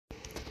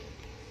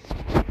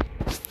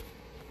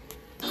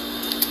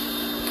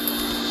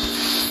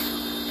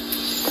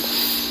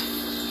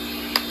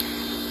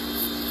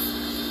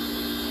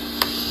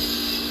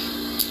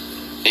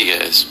Hey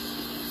guys.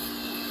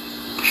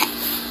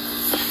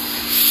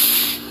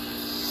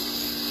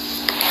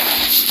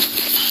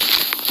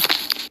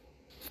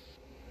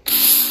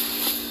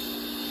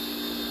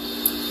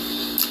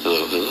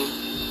 Hello, hello.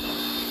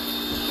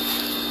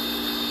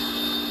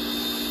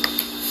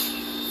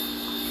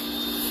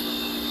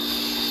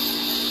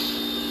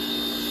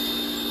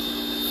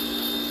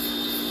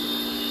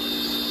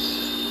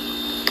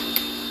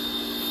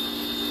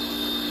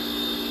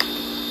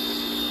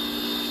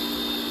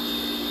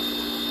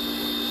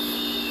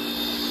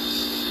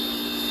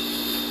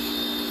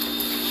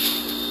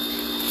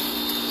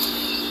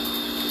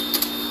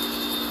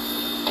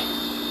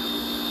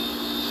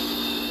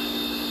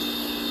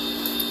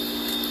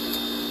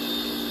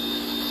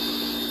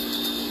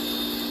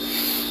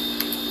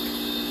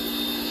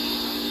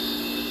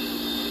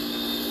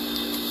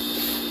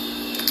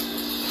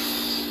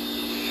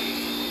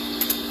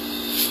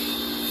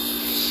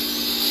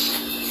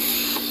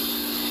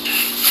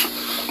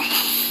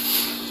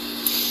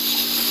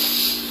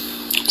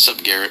 What's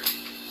up, Garrett?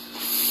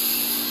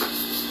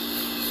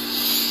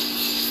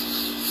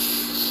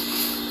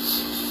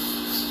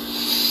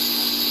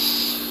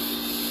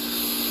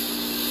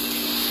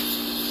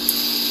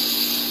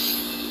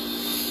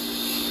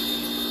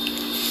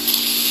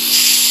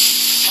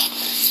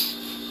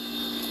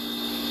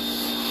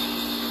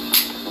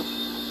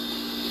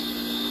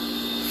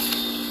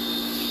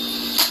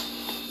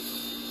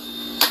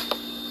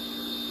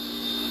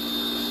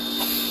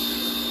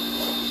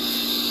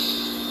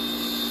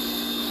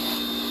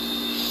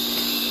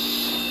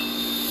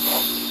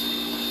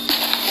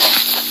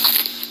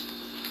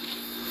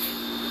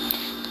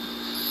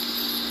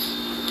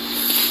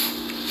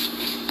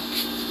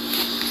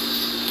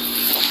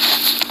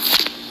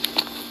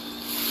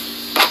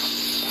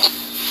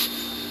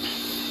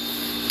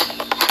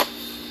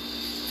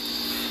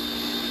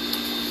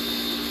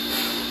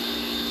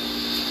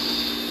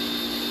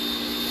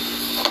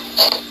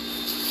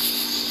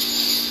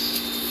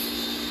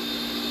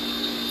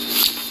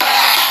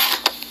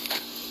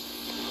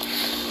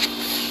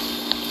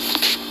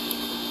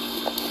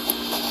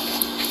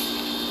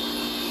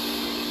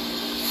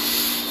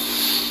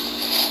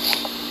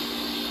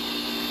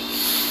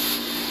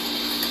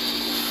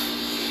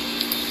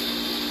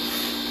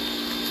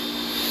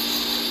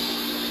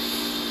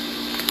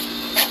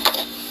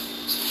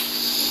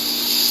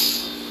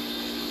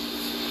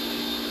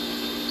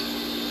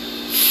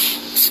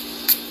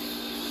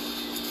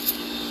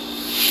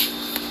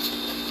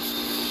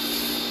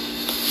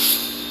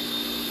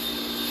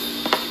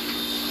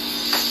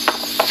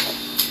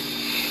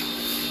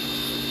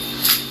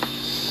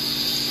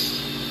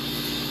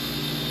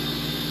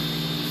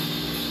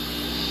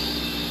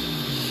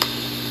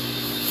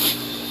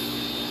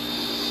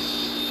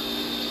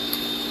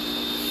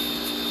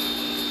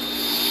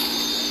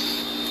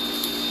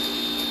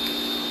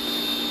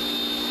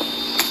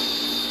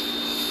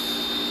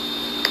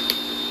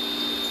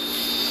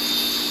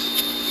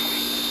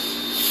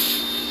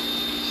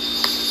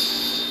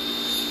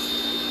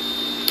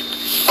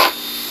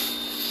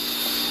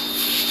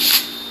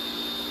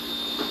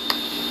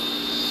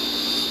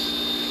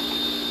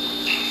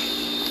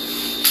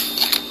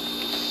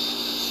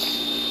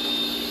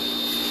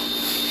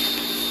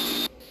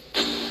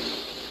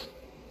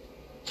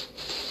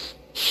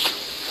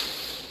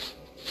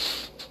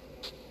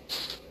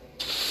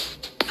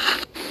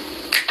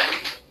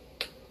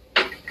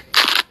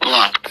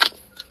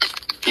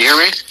 You hear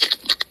me?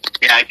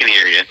 Yeah, I can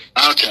hear you.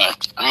 Okay.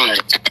 All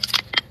right.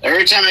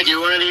 Every time I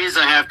do one of these,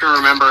 I have to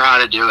remember how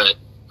to do it.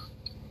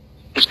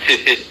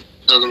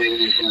 Doesn't make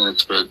any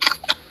sense, but...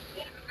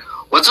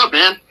 What's up,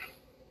 man?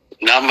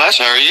 Not much.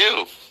 How are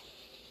you?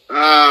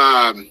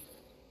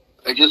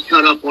 I just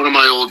cut up one of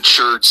my old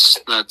shirts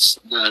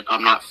that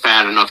I'm not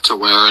fat enough to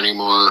wear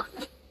anymore.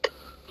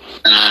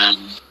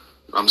 And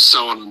I'm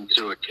sewing them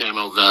to a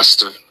camo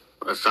vest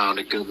I found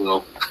at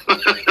Goodwill.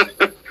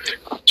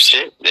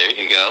 Shit, there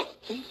you go.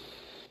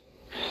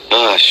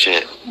 Oh,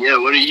 shit. Yeah,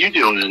 what are you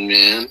doing,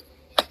 man?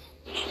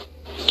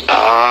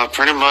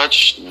 Pretty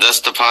much,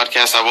 that's the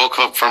podcast. I woke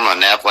up from a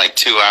nap like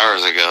 2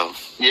 hours ago.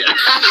 Yeah.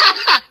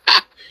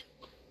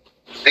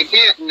 I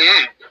can't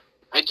nap.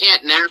 I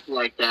can't nap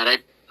like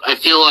that. I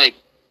feel like,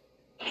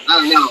 I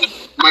don't know,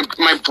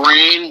 my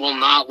brain will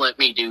not let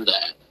me do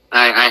that.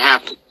 I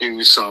have to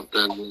do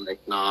something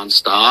like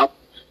nonstop.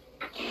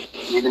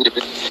 Even if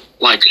it's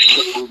like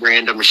so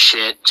random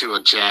shit to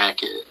a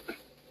jacket.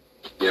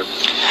 Yep.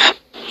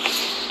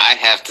 I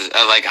have to,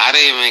 I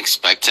didn't even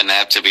expect to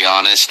nap, to be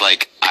honest.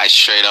 Like, I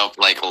straight up,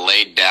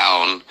 laid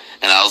down,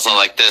 and I was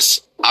like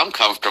this, I'm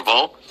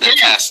comfortable, then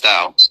passed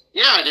out.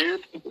 Yeah,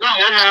 dude. No,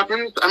 that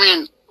happens. I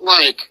mean,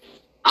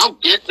 I'll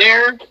get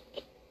there,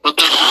 but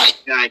then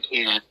I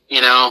can't,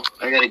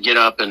 I gotta get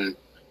up and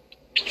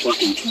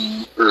fucking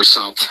eat or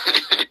something.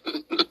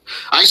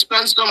 I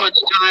spend so much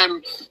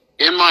time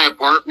in my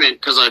apartment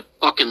because I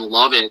fucking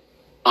love it,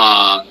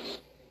 that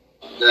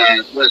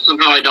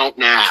somehow I don't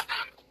nap.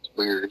 It's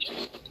weird.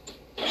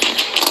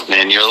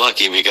 Man, you're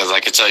lucky, because I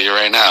can tell you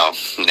right now,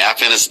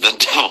 napping is the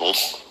devil.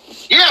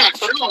 Yeah,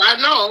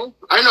 no,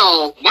 I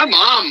know. My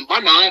mom,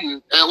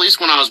 at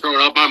least when I was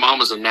growing up, my mom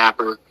was a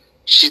napper.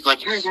 She's like,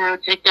 here, girl,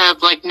 take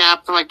that, like,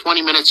 nap for, like,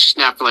 20 minutes. She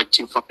napped for, like,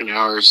 2 fucking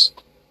hours.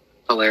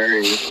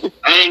 Hilarious.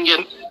 I didn't get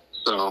that,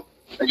 so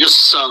I just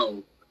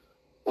sew.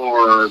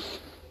 Or,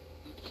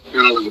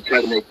 you know,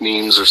 try to make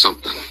memes or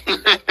something.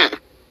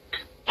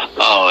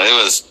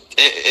 Oh,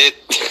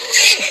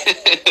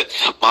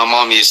 my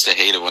mom used to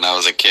hate it when I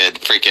was a kid.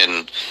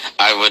 Freaking,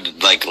 I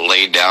would, like,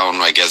 lay down,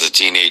 like, as a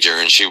teenager,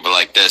 and she would be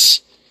like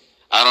this.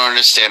 I don't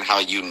understand how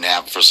you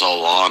nap for so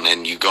long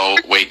and you go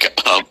wake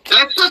up.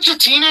 That's such a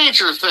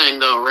teenager thing,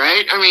 though,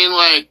 right? I mean,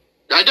 like,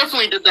 I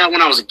definitely did that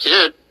when I was a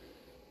kid.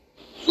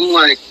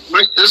 Like,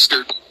 I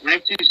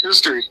have 2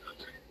 sisters,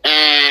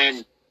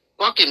 and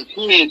fucking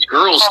teenage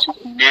girls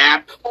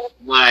nap,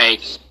 like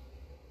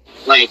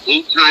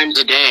 8 times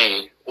a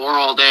day, or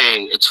all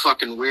day. It's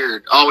fucking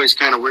weird. Always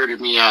kind of weirded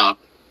me out.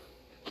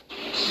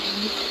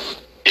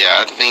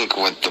 Yeah, I think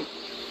with the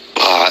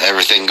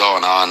everything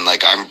going on,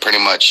 like, I'm pretty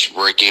much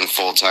working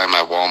full-time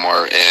at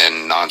Walmart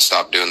and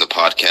nonstop doing the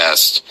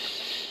podcast.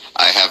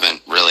 I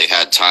haven't really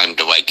had time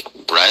to, like,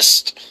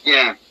 rest.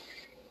 Yeah.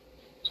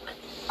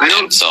 I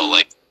don't. And so,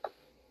 like,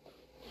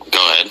 go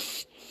ahead.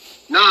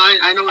 No,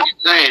 I know what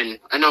you're saying.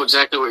 I know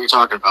exactly what you're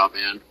talking about,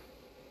 man.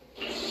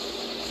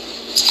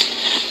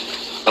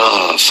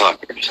 Oh,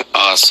 fuck.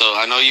 So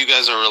I know you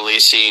guys are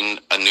releasing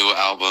a new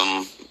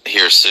album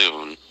here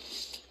soon.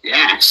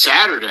 Yeah,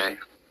 Saturday.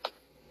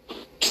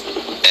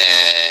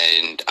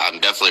 And I'm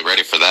definitely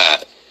ready for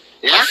that.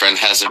 Yeah? My friend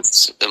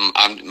hasn't.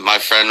 My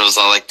friend was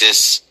all like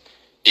this.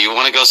 Do you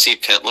want to go see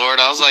Pit Lord?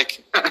 I was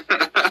like,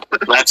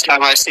 last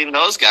time I seen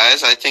those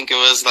guys, I think it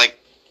was like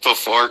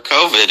before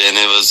COVID, and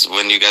it was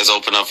when you guys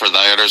opened up for the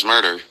Ehlers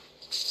murder.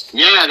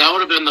 Yeah, that would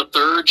have been the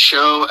 3rd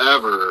show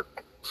ever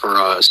for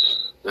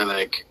us, I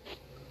think.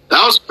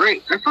 That was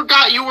great. I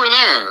forgot you were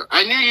there.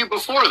 I knew you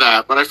before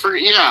that, but I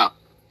forgot. Yeah.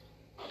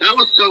 That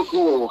was so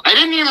cool. I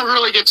didn't even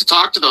really get to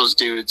talk to those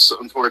dudes,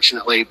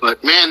 unfortunately,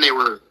 but man, they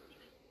were,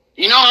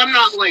 you know, I'm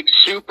not like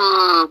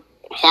super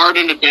hard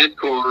into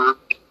deathcore.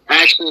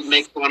 I actually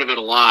make fun of it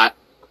a lot,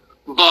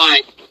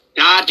 but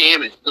god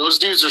damn it, those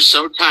dudes are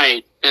so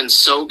tight and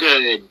so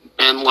good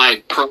and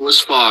like pro as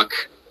fuck,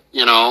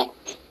 you know,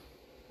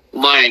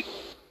 like,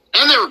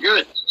 and they were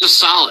good, just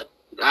solid.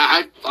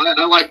 I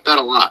like that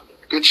a lot.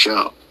 Good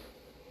show.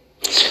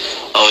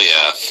 Oh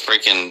yeah,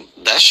 freaking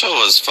that show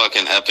was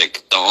fucking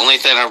epic. The only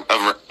thing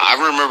I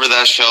remember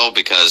that show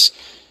because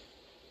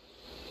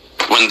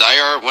when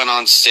Die went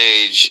on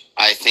stage,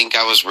 I think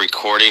I was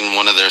recording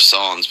one of their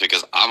songs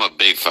because I'm a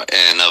big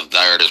fan of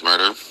Die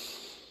Murder.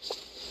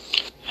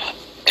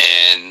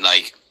 And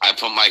like I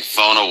put my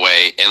phone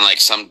away and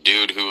like some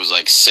dude who was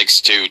like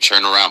 6'2"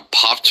 turned around,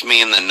 popped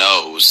me in the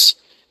nose,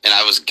 and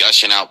I was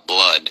gushing out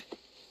blood.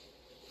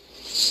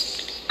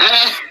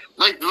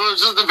 Like, was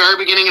this the very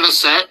beginning of the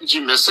set? Did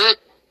you miss it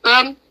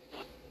then?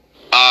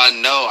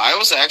 No, I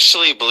was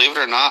actually, believe it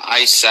or not,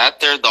 I sat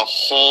there the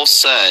whole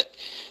set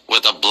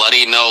with a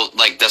bloody nose,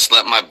 like, just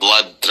let my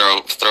blood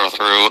throw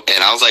through,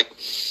 and I was like,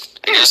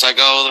 I guess I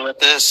go with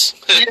this.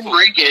 You didn't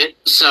break it,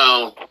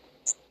 so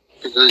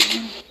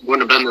you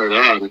wouldn't have been there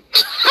then.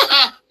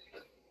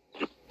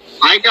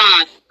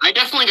 I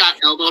definitely got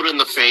elbowed in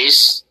the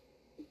face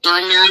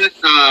during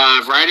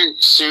that, right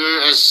as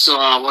soon as,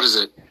 what is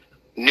it?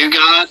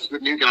 The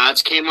New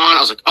Gods came on. I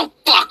was like, oh,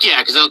 fuck yeah,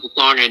 because that was the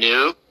song I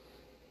knew.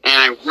 And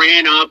I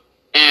ran up,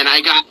 and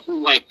I got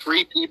through, like,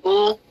 3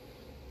 people.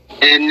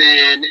 And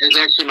then it was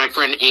actually my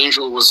friend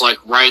Angel was, like,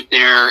 right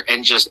there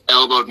and just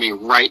elbowed me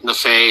right in the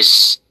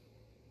face.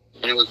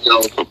 And it was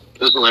dope.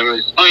 It was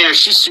hilarious. Oh, yeah,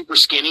 she's super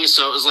skinny,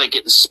 so it was like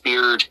getting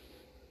speared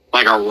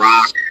like a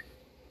rock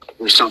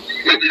or something.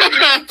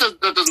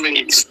 that doesn't make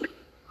any sense.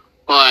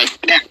 But,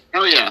 yeah,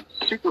 hell yeah.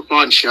 Super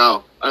fun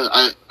show.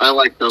 I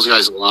like those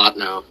guys a lot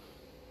now.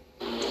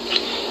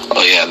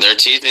 Oh yeah, they're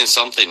teasing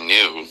something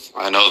new.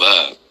 I know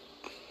that.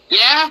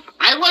 Yeah,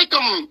 I like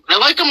them. I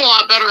like them a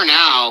lot better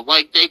now.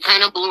 Like, they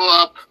kind of blew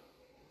up.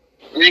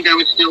 I think I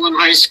was still in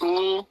high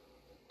school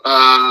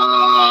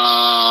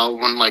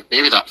when, like,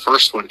 maybe that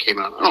first one came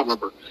out. I don't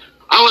remember.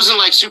 I wasn't,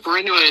 like, super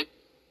into it,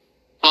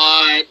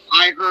 but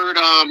I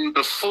heard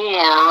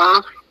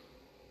before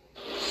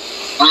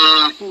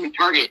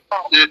Target,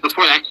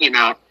 before that came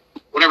out,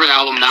 whatever the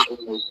album that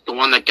was, the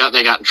one that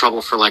they got in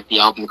trouble for, like, the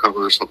album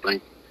cover or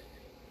something.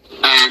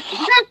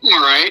 That's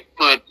alright,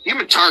 but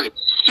Human Target's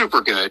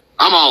super good.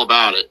 I'm all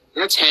about it.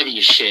 That's heavy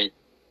as shit,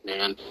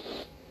 man.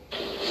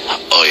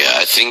 Oh yeah,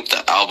 I think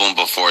the album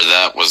before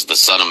that was The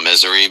Son of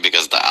Misery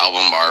because the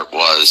album art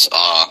was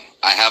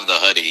I have the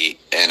hoodie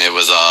and it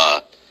was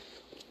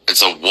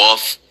it's a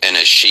wolf and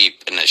a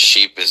sheep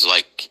is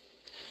like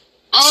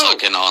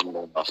sucking on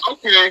the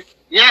Okay.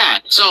 Yeah,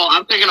 so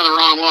I'm thinking of the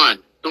wrong one.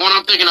 The one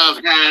I'm thinking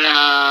of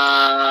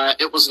had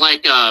it was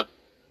like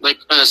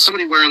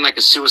somebody wearing like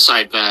a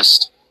suicide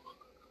vest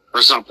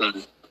or something.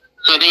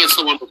 So I think it's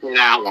the one before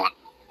that one.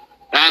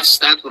 That's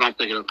what I'm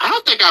thinking of. I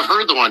don't think I've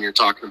heard the one you're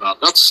talking about.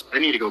 I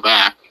need to go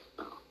back.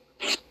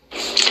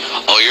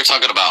 Oh, you're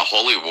talking about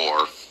Holy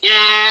War.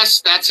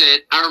 Yes, that's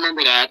it. I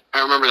remember that.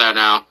 I remember that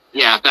now.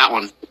 Yeah, that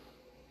one.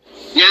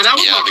 Yeah, that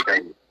was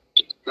alright.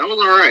 That was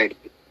alright.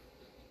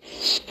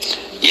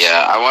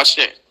 Yeah, I watched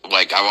it.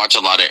 Like, I watch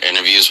a lot of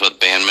interviews with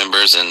band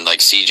members, and like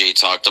CJ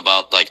talked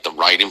about like the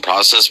writing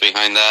process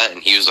behind that,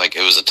 and he was like,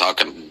 it was a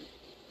talking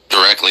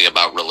directly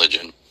about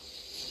religion.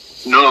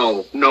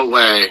 No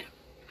way.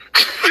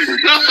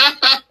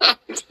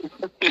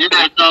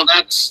 Yeah, no,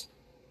 that's.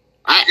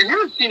 I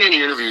haven't seen any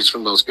interviews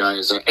from those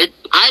guys.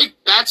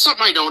 That's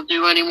something I don't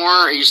do anymore.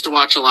 I used to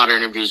watch a lot of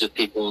interviews with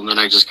people, and then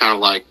I just kind of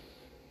like,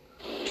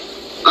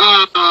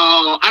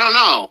 oh, I don't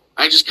know.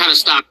 I just kind of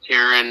stopped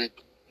caring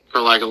for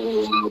like a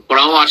little while. But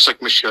I'll watch like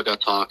Meshuggah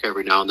talk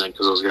every now and then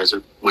because those guys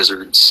are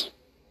wizards.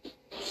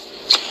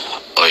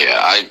 Oh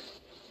yeah,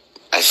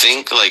 I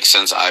think like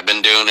since I've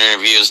been doing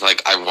interviews,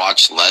 like I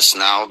watch less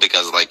now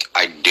because like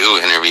I do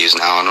interviews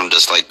now, and I'm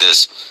just like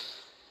this.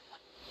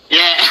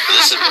 Yeah,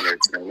 this is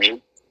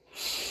entertaining.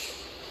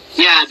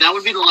 Yeah, that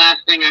would be the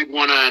last thing I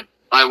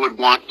would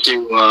want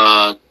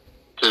to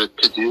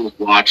do is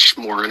watch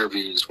more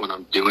interviews when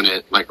I'm doing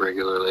it like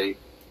regularly.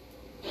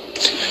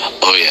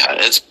 Oh yeah,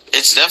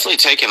 it's definitely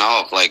taken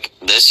off. Like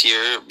this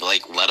year,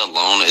 like let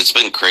alone it's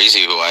been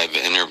crazy who I've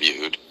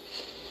interviewed.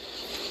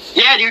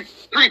 Yeah, dude,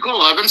 pretty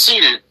cool. I haven't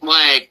seen it.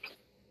 Like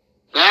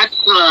that's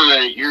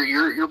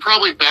you're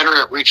probably better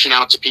at reaching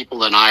out to people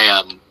than I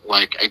am.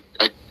 Like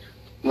I'm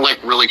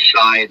like really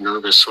shy and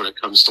nervous when it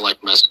comes to like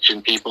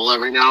messaging people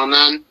every now and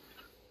then.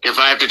 If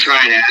I have to try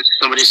and ask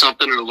somebody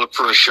something or look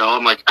for a show,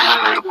 I'm like,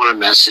 I don't want to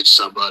message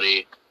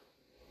somebody.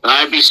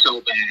 I'd be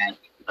so bad.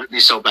 I'd be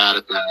so bad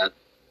at that.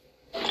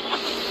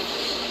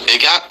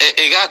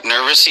 It got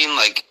nervous-ing,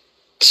 like,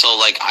 so,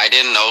 like, I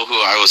didn't know who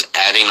I was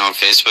adding on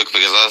Facebook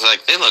because I was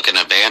like, they look in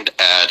a band,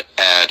 add,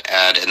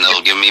 and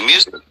they'll give me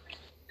music.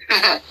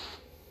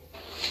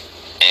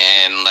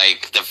 And,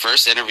 like, the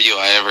first interview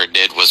I ever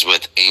did was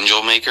with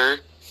Angel Maker.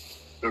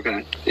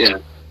 Okay, yeah.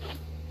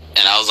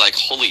 And I was like,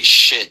 holy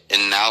shit.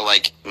 And now,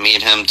 like, me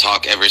and him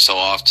talk every so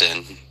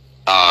often,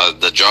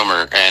 the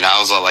drummer, and I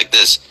was all like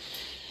this.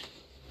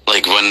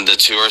 Like, when the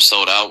tour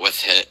sold out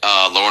with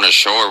Lorna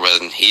Shore,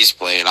 when he's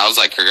playing, I was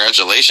like,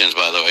 congratulations,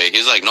 by the way.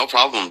 He's like, no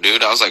problem,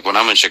 dude. I was like, when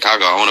I'm in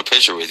Chicago, I want a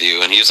picture with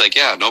you. And he was like,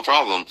 yeah, no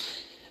problem.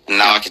 And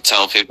now I can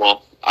tell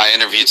people I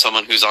interviewed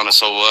someone who's on a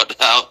sold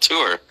out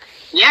tour.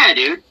 Yeah,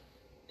 dude.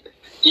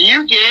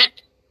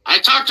 I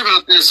talked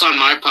about this on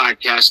my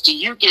podcast. Do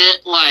you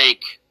get,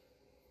 like,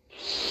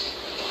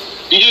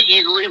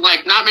 easily,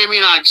 like, maybe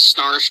not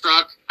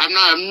starstruck.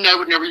 I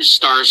would never be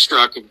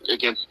starstruck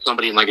against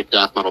somebody in, like, a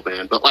death metal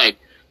band, but, like,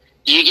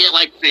 do you get,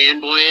 like,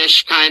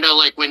 fanboyish, kind of,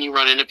 like, when you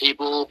run into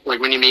people? Like,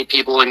 when you meet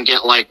people and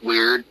get, like,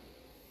 weird?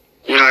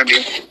 You know what I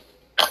mean?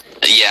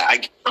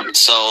 Yeah,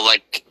 so,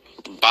 like,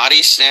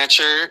 Body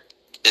Snatcher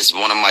is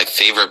one of my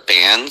favorite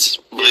bands,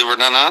 believe it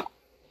or not.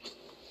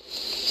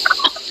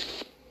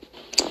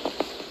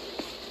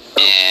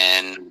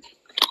 And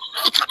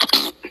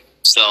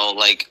so,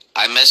 like,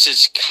 I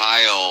messaged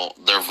Kyle,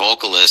 their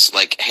vocalist,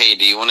 like, hey,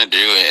 do you want to do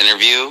an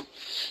interview?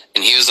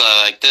 And he was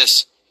like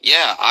this,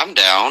 yeah, I'm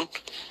down.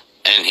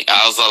 And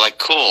I was like,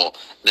 cool.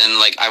 Then,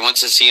 like, I went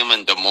to see him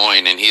in Des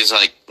Moines, and he's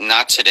like,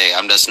 not today,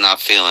 I'm just not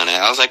feeling it.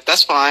 I was like,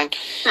 that's fine.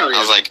 Oh, yeah. I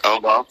was like, oh,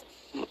 well,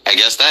 I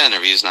guess that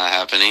interview's not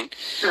happening.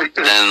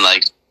 Then,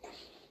 like,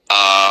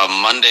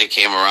 Monday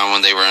came around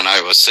when they were in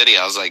Iowa City.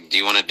 I was like, do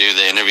you want to do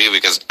the interview?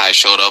 Because I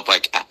showed up,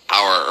 like, an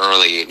hour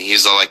early, and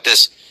he's all like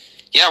this,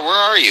 yeah, where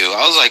are you?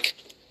 I was like,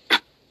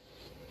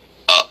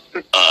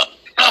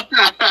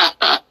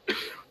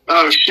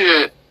 oh,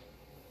 shit.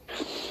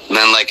 And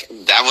then, like,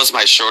 that was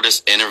my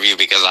shortest interview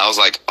because I was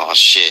like, oh,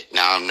 shit,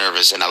 now I'm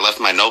nervous. And I left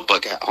my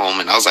notebook at home,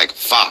 and I was like,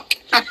 fuck.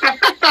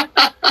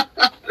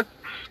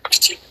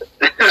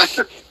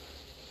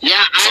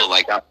 Yeah,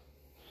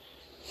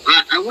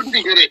 I wouldn't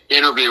be good at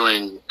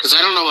interviewing because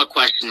I don't know what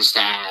questions to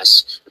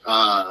ask.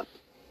 I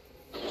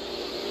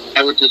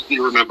would just be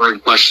remembering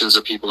questions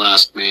that people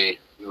ask me.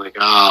 Like,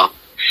 oh,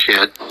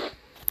 shit.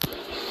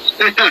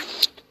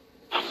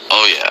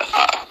 Oh,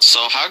 yeah.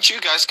 So how'd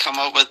you guys come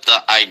up with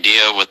the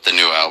idea with the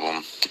new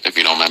album, if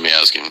you don't mind me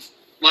asking?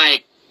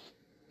 Like,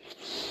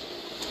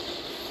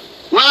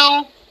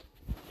 well,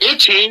 it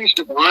changed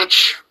a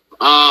bunch.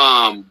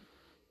 So,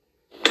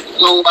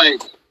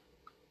 like,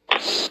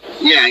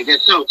 yeah, I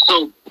guess so.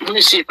 So, let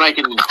me see if I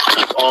can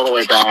keep all the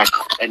way back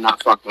and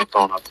not fuck my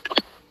phone up.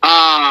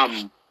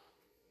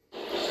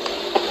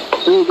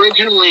 So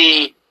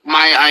originally,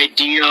 my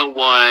idea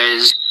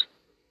was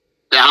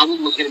the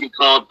album was going to be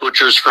called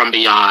Butchers from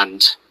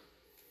Beyond.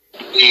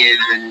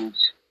 And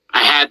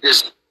I had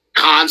this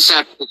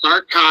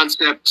art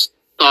concept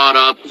thought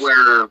up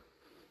where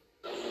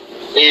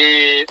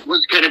it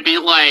was going to be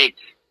like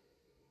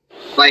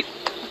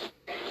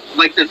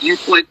the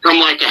viewpoint from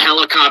like a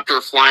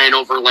helicopter flying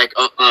over like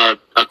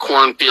a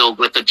cornfield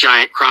with a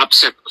giant crop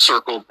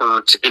circle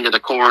burnt into the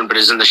corn, but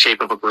is in the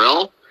shape of a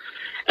grill.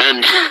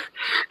 And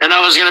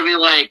I was going to be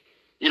like,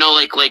 you know,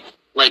 like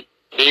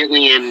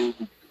alien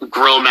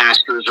grill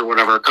masters or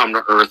whatever come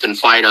to Earth and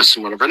fight us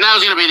and whatever. And that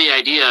was going to be the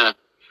idea.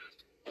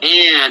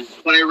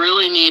 But I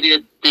really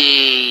needed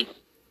the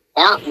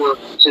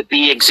artwork to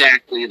be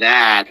exactly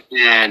that,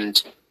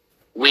 and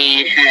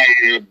we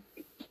had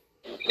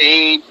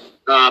paid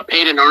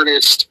an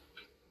artist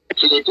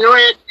to do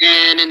it,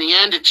 and in the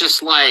end, it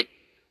just like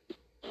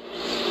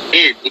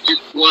it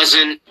just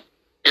wasn't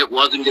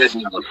good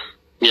enough,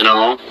 you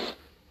know.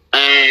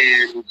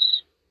 And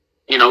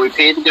we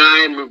paid the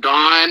guy and moved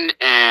on,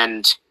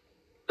 and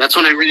that's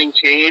when everything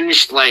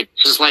changed. Like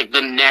just like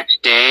the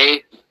next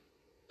day,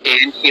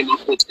 Dan came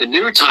up with the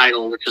new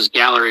title, which was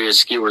Gallery of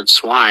Skewered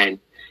Swine.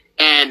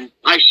 And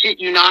I shit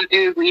you not,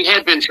 dude, we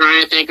had been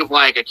trying to think of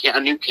like a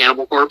new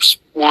Cannibal Corpse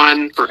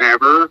one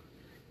forever.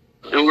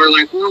 And we're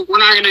like, we're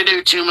not going to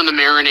do Tomb of the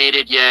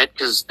Marinated yet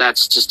because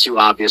that's just too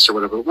obvious or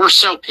whatever. We're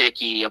so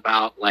picky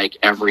about like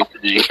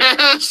everything.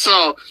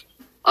 So,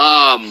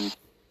 Dan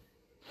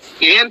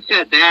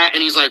said that,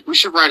 and he's like, we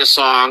should write a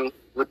song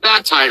with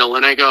that title.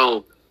 And I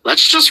go,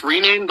 let's just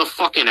rename the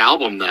fucking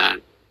album that.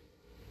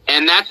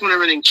 And that's when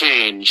everything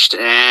changed.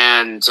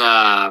 And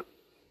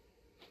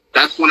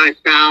that's when I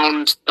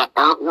found the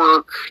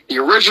artwork, the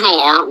original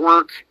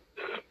artwork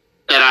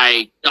that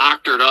I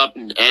doctored up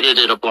and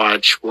edited a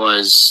bunch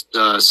was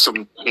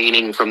some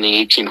painting from the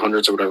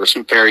 1800s or whatever,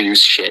 some fair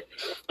use shit.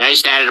 And I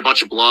just added a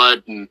bunch of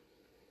blood and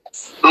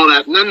all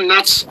that. And then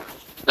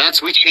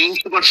we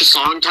changed a bunch of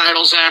song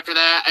titles after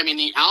that. I mean,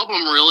 the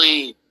album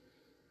really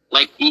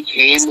like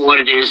became what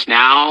it is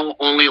now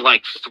only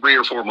like 3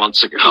 or 4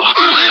 months ago.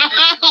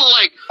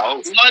 Like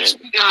once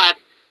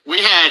we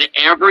had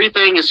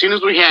everything. As soon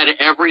as we had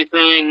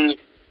everything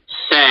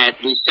set,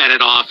 we set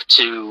it off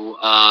to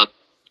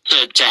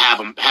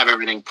have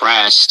everything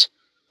pressed.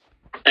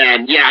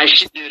 And yeah,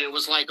 dude, it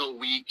was like a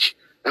week.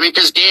 I mean,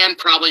 because Dan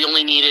probably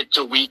only needed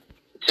to mix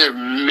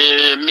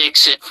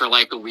it for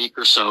like a week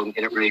or so and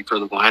get it ready for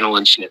the vinyl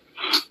and shit.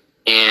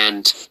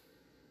 And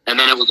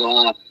then it was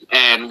off.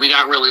 And we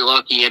got really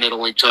lucky, and it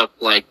only took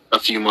like a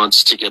few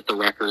months to get the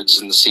records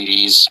and the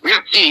CDs. We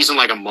got CDs in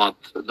like a month.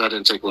 That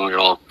didn't take long at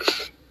all.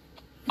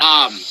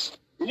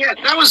 Yeah,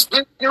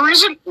 there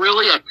isn't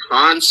really a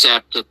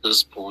concept at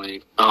this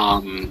point.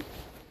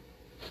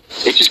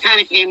 It just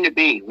kind of came to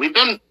be. We've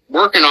been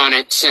working on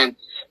it since,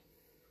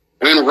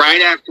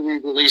 right after we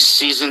released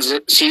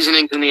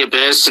Seasonings in the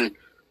Abyss, and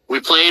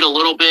we played a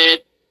little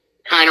bit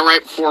kind of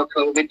right before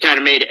COVID kind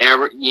of made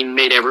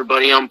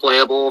everybody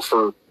unplayable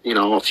for,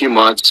 a few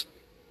months.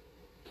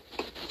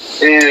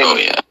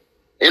 And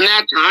in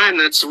that time,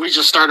 we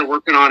just started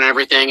working on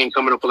everything and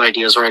coming up with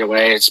ideas right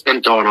away. It's been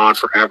going on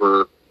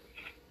forever.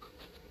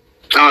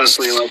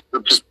 Honestly, like,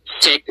 I'm just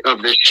sick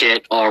of this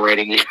shit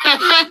already.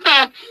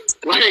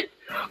 Like,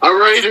 I'm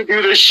ready to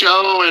do this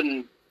show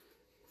and,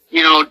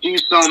 do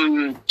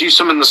some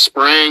in the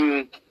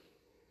spring,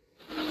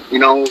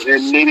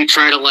 and maybe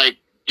try to like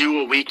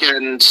do a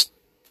weekend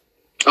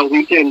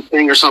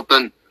thing or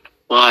something.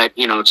 But,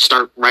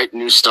 start writing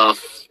new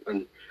stuff.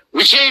 And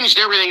we changed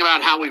everything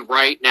about how we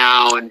write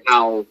now, and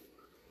how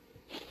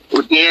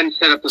Dan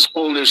set up this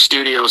whole new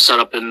studio set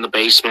up in the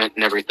basement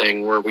and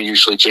everything where we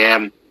usually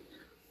jam.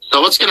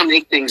 So it's going to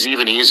make things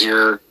even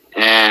easier,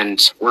 and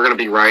we're going to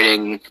be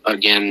writing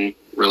again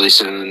really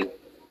soon.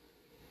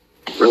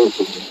 Really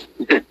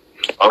soon.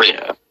 Oh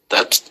yeah,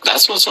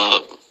 that's what's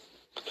up.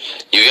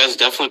 You guys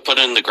definitely put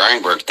in the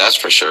grind work, that's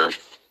for sure.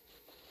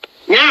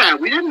 Yeah,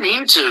 we didn't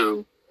mean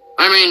to.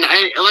 I mean,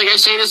 I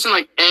say this in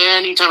like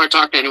any time I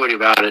talk to anybody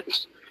about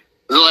it.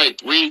 Like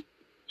the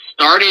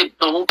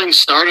whole thing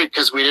started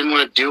because we didn't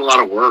want to do a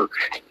lot of work.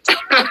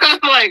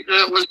 Like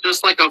it was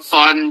just like a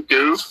fun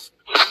goof.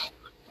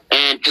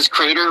 And because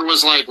Crater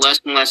was like less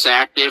and less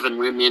active, and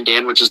me and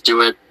Dan would just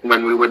do it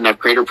when we wouldn't have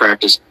Crater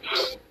practice.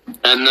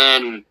 And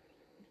then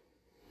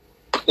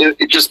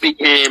it just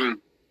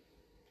became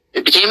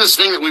this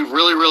thing that we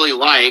really, really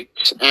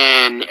liked,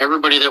 and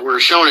everybody that we were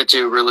showing it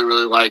to really,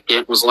 really liked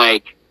it. Was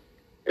like,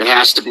 it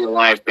has to be a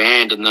live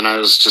band. And then I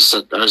just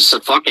said,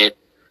 fuck it.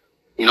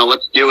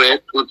 Let's do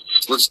it.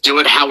 Let's do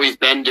it how we've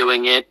been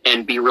doing it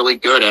and be really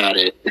good at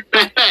it.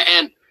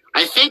 And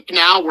I think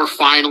now we're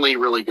finally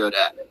really good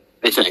at it,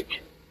 I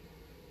think.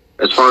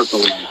 As far as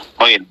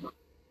oh yeah,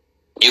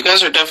 you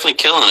guys are definitely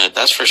killing it.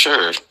 That's for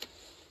sure.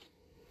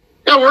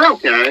 Yeah, we're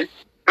okay.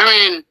 I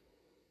mean,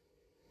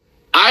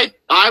 I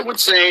would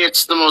say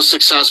it's the most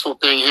successful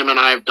thing him and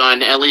I have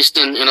done, at least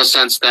in a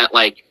sense that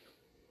like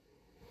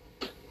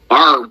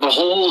the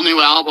whole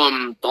new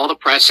album, all the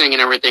pressing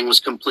and everything was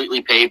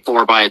completely paid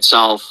for by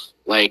itself.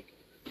 Like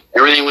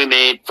everything we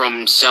made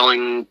from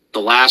selling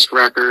the last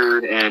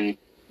record and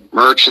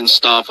merch and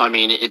stuff. I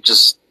mean, it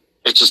just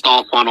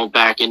all funneled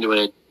back into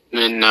it.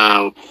 And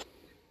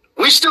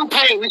we still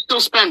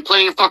spend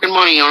plenty of fucking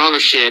money on other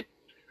shit.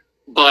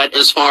 But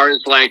as far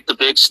as like the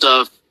big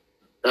stuff,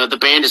 the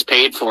band has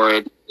paid for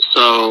it.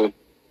 So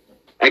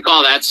I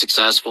call that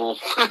successful.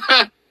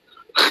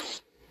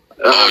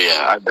 Oh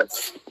yeah, I bet.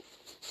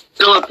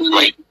 Still have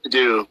plenty to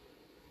do.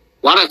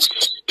 A lot of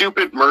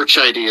stupid merch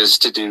ideas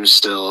to do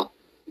still,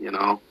 Me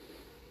and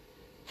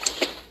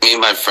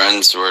my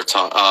friend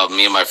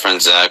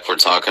Zach were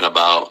talking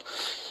about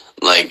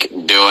like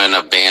doing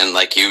a band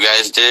like you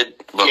guys did,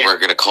 but we're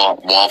gonna call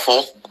it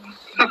Waffle.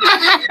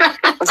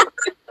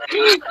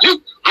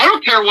 I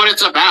don't care what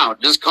it's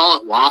about. Just call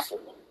it Waffle.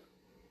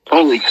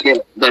 Holy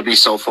shit, that'd be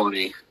so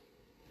funny.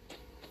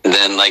 And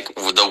then, like,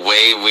 the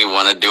way we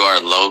want to do our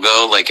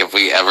logo, like, if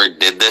we ever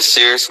did this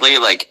seriously,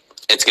 like,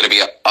 it's going to be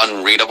an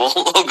unreadable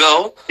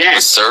logo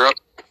with syrup.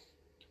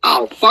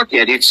 Oh, fuck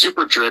yeah, dude.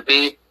 Super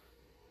drippy.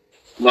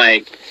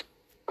 Like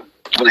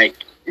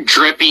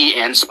drippy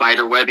and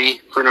spiderwebby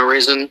for no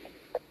reason.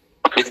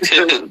 I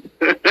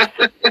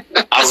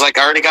was like,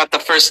 I already got the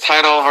first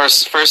title of our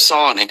first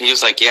song. And he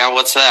was like, yeah,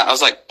 what's that? I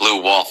was like,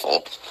 Blue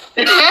Waffle.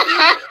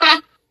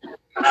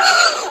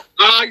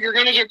 You're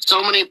gonna get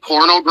so many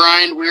porno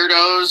grind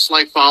weirdos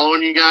like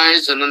following you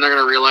guys, and then they're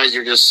gonna realize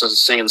you're just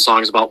singing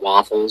songs about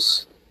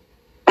waffles.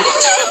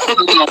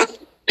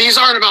 These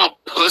aren't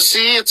about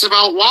pussy; it's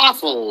about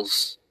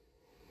waffles.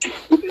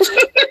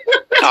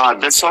 God,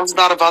 this song's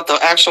not about the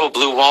actual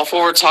blue waffle.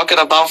 We're talking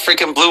about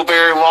freaking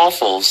blueberry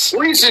waffles.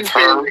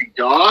 Boysenberry,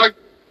 dog.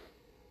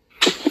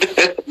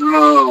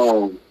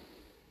 No.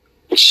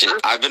 Shit,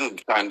 I've been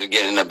trying to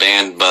get in a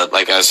band, but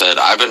like I said,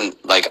 I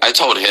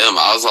told him,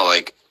 I was all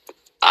like,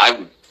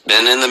 I've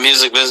been in the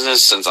music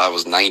business since I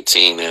was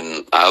 19,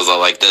 and I was all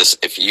like this,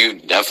 if you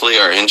definitely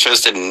are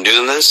interested in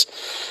doing this,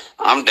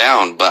 I'm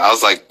down. But I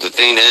was like, the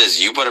thing is,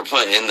 you better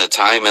put in the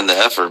time and the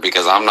effort,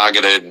 because I'm not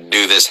going to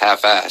do this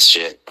half-ass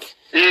shit.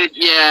 Dude,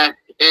 yeah,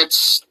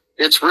 it's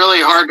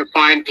really hard to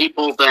find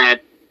people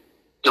that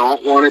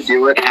don't want to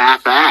do it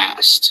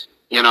half-assed,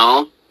 you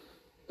know?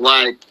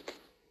 Like,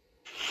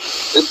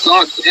 it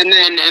sucks. And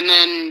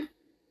then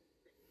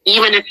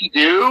even if you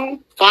do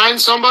find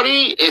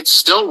somebody, it's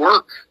still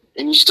work.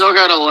 And you still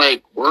gotta,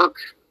 like, work.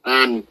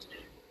 And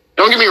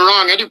don't get me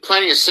wrong, I do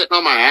plenty of sitting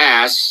on my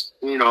ass,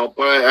 you know,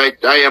 but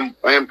I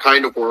am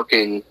kind of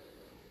working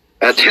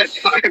at that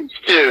time,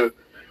 too.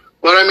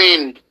 But, I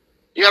mean,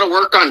 you gotta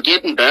work on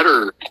getting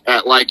better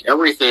at, like,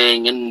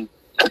 everything. And,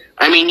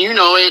 I mean, you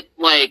know it,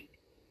 like,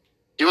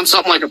 doing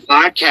something like a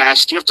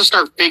podcast, you have to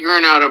start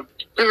figuring out a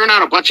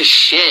bunch of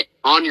shit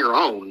on your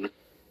own.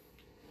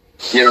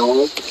 You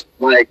know,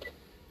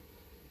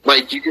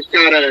 like you just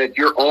gotta,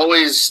 you're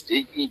always,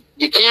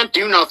 you can't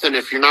do nothing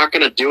if you're not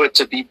gonna do it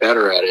to be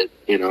better at it,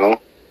 you know?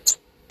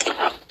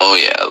 Oh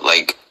yeah,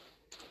 like,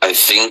 I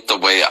think the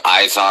way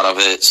I thought of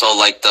it, so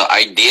like the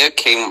idea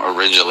came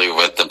originally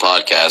with the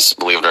podcast,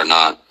 believe it or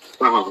not,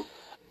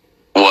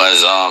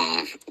 was,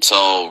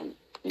 so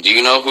do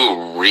you know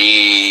who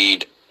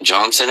Reed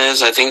Johnson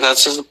is? I think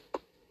that's his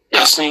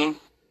last name.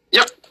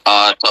 Yep.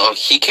 So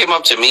he came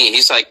up to me,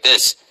 he's like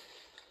this,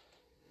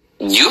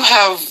 you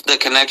have the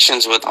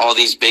connections with all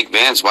these big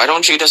bands. Why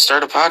don't you just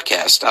start a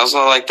podcast? I was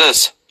all like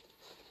this.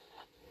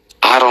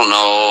 I don't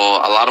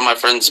know. A lot of my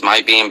friends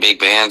might be in big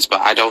bands,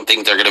 but I don't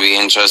think they're going to be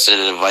interested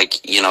in,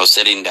 like, you know,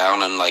 sitting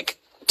down and, like,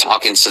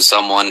 talking to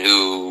someone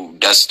who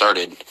just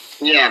started.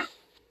 Yeah.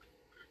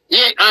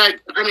 Yeah, I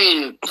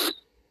mean,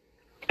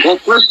 well,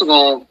 first of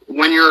all,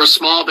 when you're a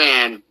small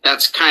band,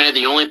 that's kind of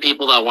the only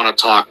people that want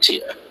to talk to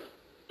you.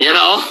 You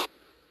know?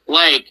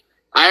 Like,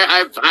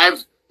 I've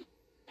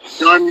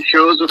done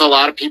shows with a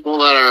lot of people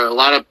that are a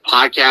lot of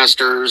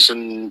podcasters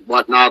and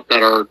whatnot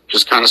that are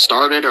just kind of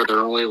started, or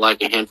they're only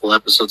like a handful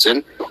of episodes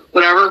in,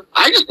 whatever.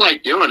 I just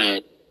like doing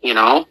it, you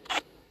know?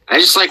 I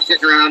just like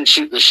sitting around and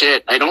shooting the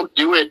shit. I don't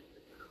do it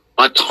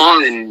a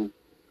ton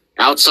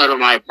outside of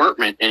my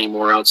apartment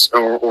anymore,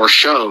 or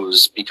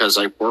shows, because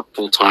I work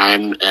full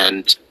time,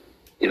 and,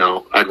 you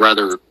know, I'd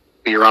rather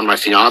be around my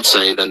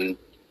fiance than,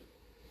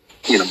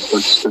 you know,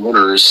 with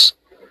stoners.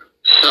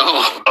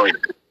 So,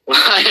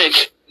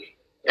 like,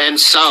 and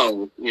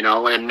so, you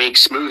know, and make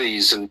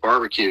smoothies and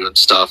barbecue and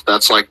stuff.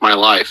 That's like my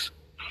life.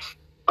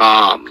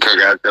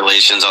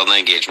 Congratulations on the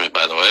engagement,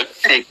 by the way.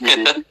 Thank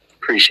you.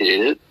 Appreciate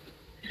it.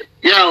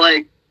 Yeah,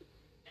 like,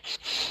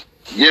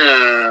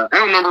 yeah, I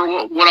don't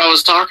remember what I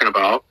was talking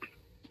about.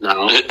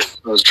 No, I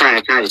was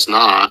trying to kind of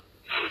not.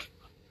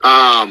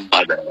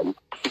 My bad.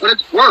 But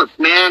it's work,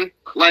 man.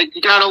 Like,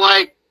 you gotta,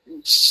 like,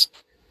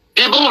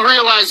 people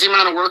realize the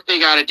amount of work they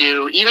gotta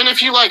do. Even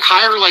if you, like,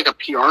 hire, like, a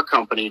PR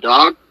company,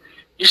 dog,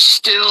 you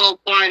still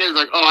find it,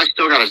 like, oh, I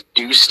still gotta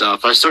do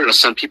stuff. I still gotta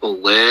send people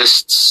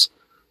lists.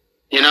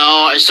 You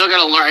know, I still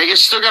gotta learn. I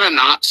still gotta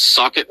not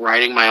suck at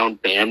writing my own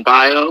band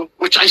bio,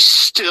 which I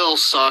still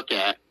suck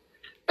at.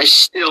 I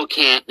still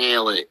can't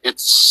nail it.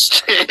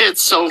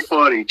 It's so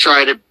funny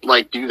trying to,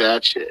 like, do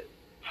that shit.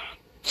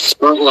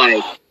 But,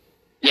 like,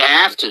 you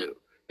have to.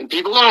 And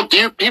people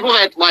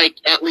that, like,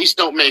 at least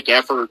don't make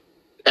efforts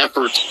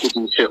to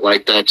do shit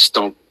like that just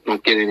don't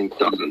get anything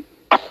done.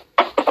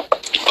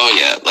 Oh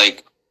yeah,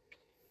 like,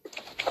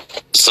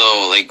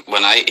 so, like,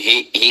 when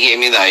he gave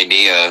me the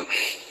idea,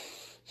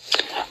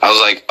 I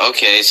was like,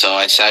 okay, so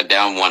I sat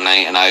down one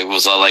night and I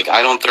was like,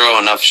 I don't throw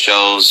enough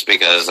shows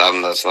because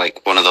I'm just,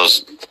 like, one of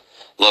those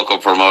local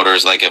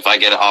promoters. Like, if I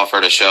get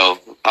offered a show,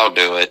 I'll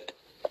do it.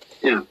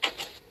 Yeah.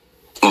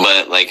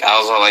 But, like, I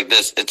was all like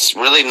this, it's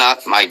really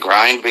not my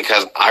grind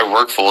because I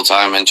work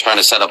full-time, and trying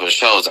to set up a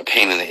show is a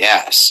pain in the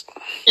ass.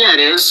 Yeah, it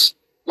is.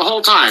 The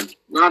whole time.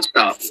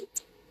 Non-stop.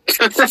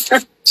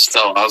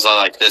 So I was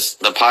like,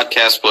 the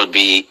podcast would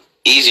be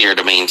easier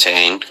to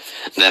maintain.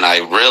 Then I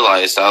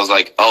realized, I was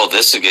like, oh,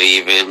 this is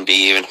going to be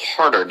even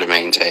harder to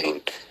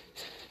maintain.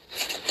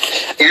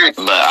 Yeah.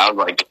 But I was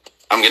like,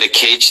 I'm going to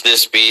cage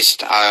this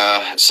beast. So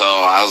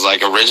I was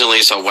like,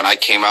 originally, so when I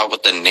came out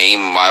with the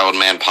name Wild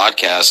Man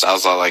Podcast, I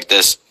was like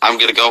this, I'm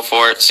going to go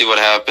for it, see what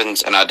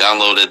happens. And I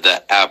downloaded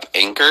the app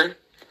Anchor.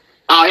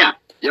 Oh, yeah.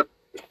 Yep.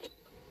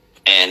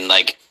 And,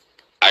 like,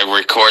 I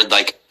record,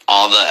 like,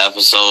 all the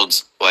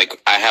episodes.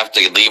 Like, I have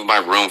to leave my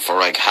room for,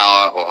 like,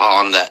 how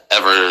long the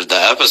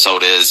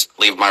episode is,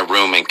 leave my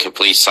room in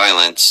complete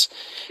silence,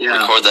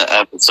 record the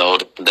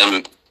episode,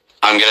 then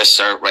I'm going to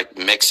start, like,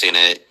 mixing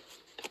it.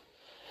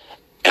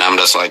 And I'm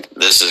just like,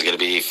 this is going to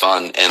be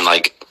fun. And,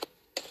 like,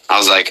 I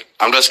was like,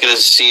 I'm just going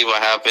to see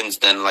what happens.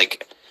 Then,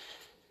 like,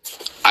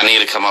 I need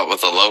to come up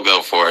with a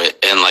logo for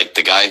it. And, like,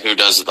 the guy who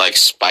does, like,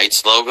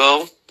 Spite's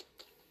logo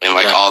and,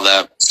 like, all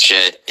that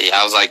shit,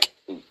 I was like,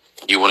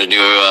 you want to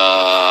do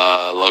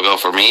a logo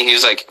for me? He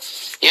was like,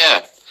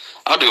 yeah,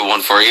 I'll do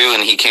one for you.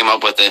 And he came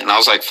up with it. And I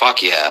was like,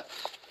 fuck yeah.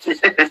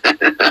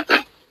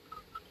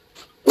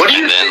 What do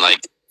you then, like,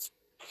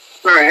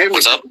 sorry,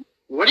 what's up?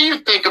 What do you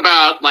think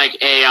about,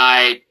 like,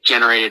 AI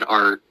generated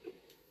art?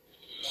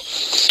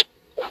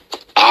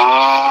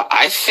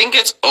 I think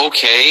it's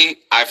okay.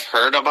 I've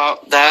heard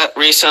about that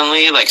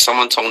recently. Like,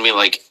 someone told me,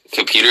 like,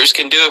 computers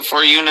can do it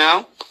for you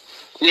now.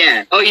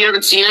 Yeah. Oh, you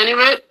haven't seen any of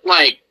it?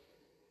 Like,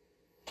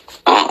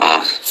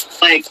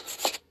 like,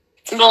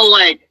 well,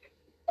 like,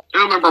 I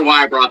don't remember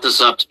why I brought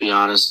this up, to be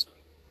honest.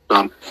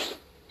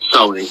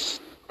 Sorry.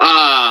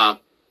 But,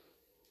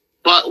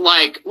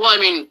 like, well, I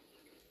mean,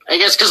 I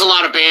guess because a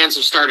lot of bands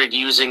have started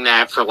using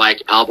that for,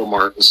 like, album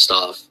art and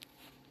stuff.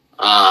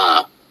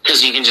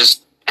 Because you can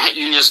just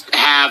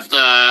have the,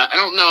 I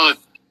don't know if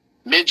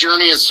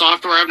Midjourney is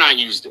software. I've not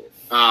used it.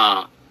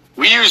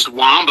 We used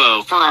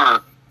Wombo for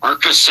our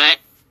cassette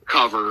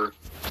cover.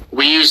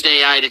 We used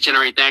AI to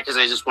generate that because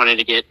I just wanted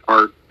to get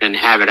art and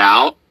have it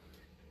out.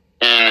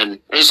 And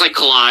I just, like,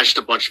 collaged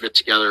a bunch of it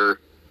together.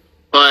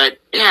 But,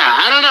 yeah,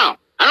 I don't know.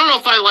 I don't know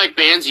if I like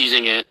bands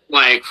using it,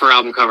 like, for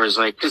album covers.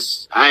 Like,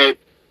 because I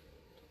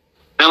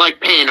like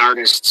paying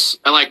artists.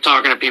 I like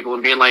talking to people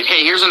and being like,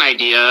 hey, here's an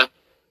idea.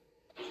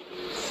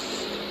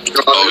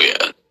 Oh,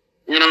 yeah.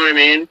 You know what I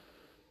mean?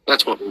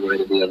 That's what we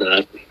wanted to do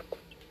that.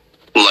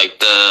 Like,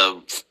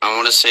 I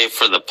want to say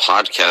for the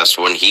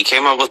podcast, when he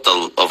came up with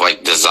the,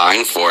 like,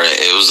 design for it,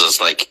 it was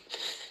just, like,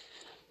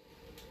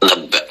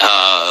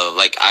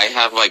 like, I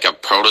have, like, a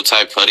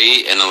prototype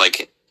hoodie, and,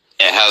 like, it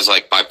has,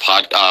 like, my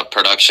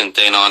production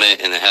thing on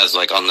it, and it has,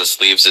 like, on the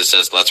sleeves, it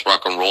says, let's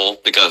rock and roll,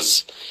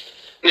 because,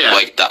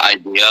 like, the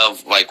idea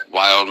of, like,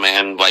 Wild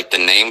Man, like, the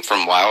name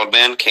from Wild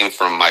Man came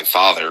from my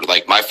father.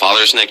 Like, my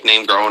father's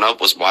nickname growing up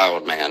was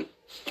Wild Man.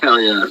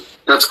 Hell yeah.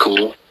 That's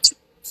cool.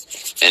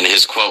 And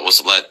his quote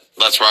was,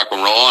 let's rock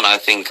and roll, and I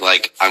think,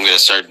 like, I'm going to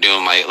start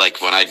doing my,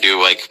 like, when I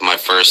do, like, my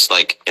first,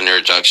 like,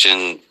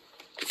 introduction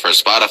for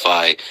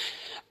Spotify,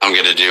 I'm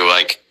going to do,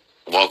 like,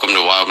 welcome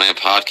to Wild Man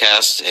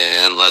Podcast,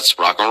 and let's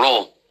rock and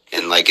roll.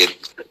 And, like, it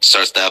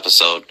starts the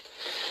episode.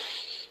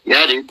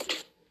 Yeah, dude.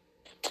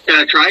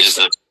 Yeah, try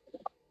it.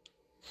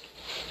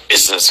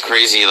 It's just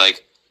crazy,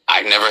 like,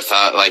 I never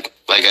thought, like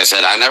I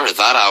said, I never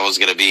thought I was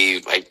going to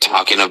be, like,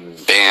 talking to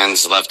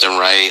bands left and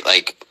right,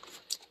 like,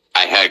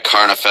 I had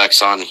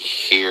Carnifex on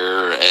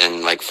here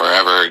and, like,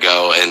 forever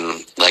ago,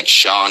 and, like,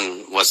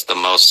 Sean was the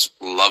most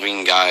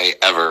loving guy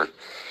ever.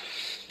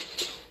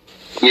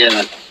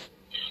 Yeah.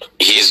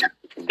 He's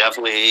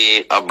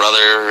definitely a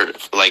brother.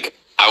 Like,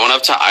 I went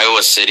up to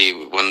Iowa City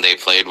when they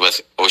played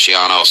with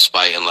Oceano,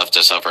 Spite, and left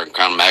us up for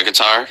Crown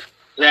Magatar.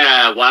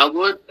 Yeah,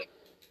 Wildwood?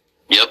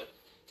 Yep.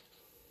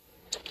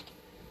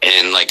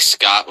 And, like,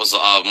 Scott was,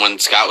 when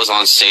Scott was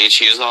on stage,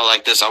 he was all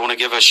like this, I want to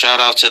give a shout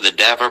out to the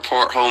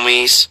Davenport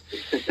homies.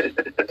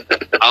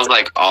 I was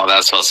like, oh,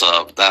 that's what's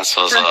up. That's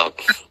what's up.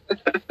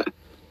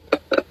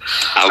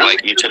 I was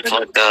like, you should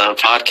plug the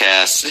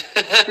podcast.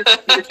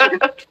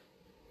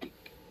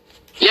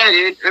 Yeah,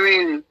 dude. I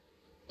mean,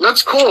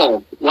 that's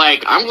cool.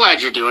 Like, I'm glad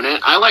you're doing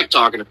it. I like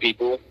talking to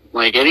people.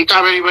 Like,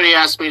 anytime anybody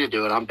asks me to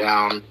do it, I'm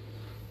down.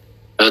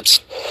 That's,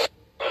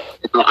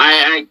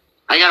 I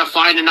gotta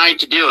find a night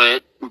to do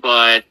it,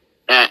 but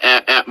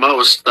at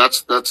most,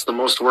 that's the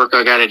most work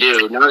I gotta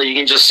do. Now that you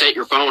can just set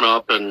your phone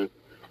up and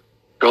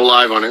go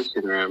live on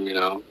Instagram, you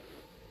know.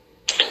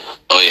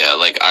 Oh yeah,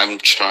 like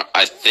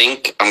I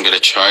think I'm gonna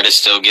try to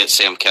still get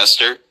Sam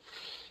Kester.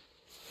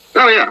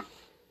 Oh yeah.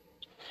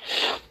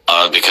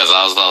 Because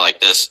I was like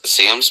this.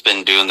 Sam's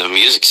been doing the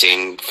music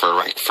scene for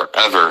like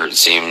forever, it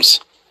seems.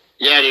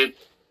 Yeah, dude.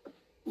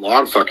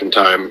 Long fucking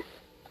time.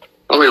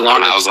 Probably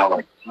longer. I was all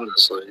like,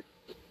 honestly,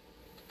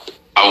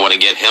 I want to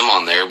get him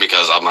on there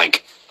because I'm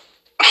like,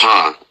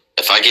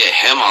 if I get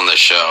him on the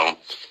show,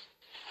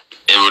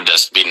 it would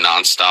just be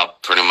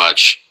nonstop, pretty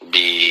much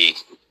be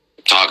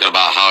talking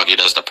about how he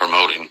does the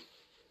promoting.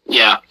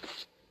 Yeah.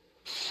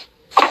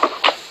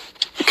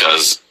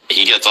 Because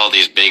he gets all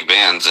these big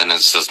bands, and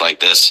it's just like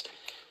this.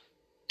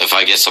 if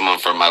I get someone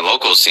from my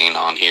local scene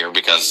on here,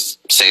 because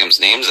Sam's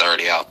name's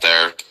already out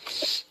there,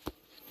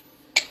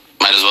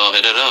 might as well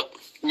hit it up.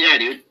 Yeah,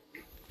 dude.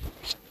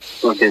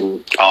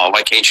 Fucking. Oh,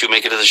 why can't you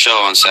make it to the show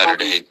on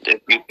Saturday?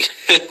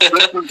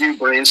 Let's do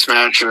Brain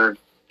Smasher.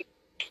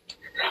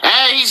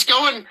 Hey, he's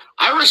going.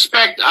 I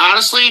respect,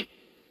 honestly,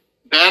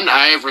 Ben,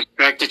 I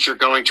respect that you're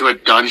going to a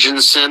Dungeon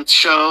Synth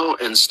show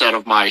instead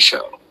of my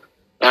show.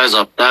 That is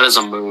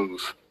a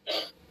move.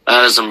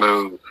 That is a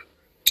move.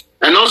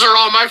 And those are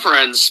all my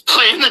friends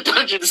playing the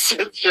Dungeon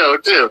Synth show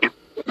too.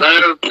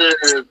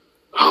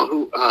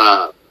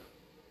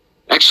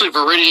 Actually,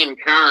 Viridian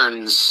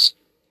Carnes,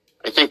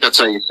 I think that's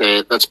how you say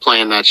it. That's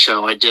playing that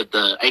show.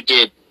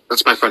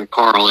 That's my friend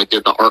Carl. I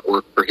did the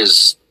artwork for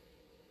his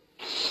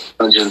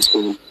Dungeon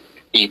Synth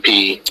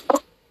EP.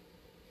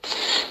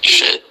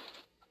 Shit.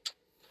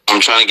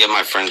 I'm trying to get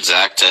my friend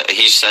Zach to.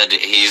 He said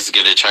he's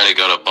gonna try to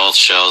go to both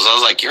shows. I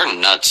was like, "You're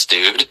nuts,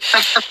 dude."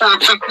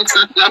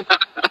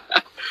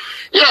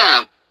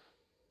 Yeah,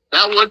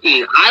 that would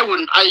be.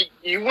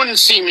 You wouldn't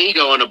see me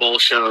going to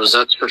both shows.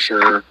 That's for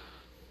sure.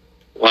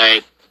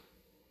 Like,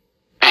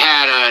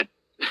 that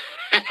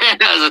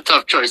was a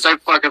tough choice. I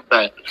fucking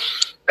bet.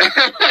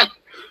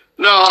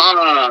 No,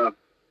 I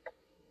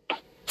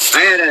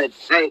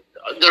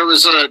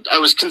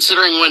was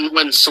considering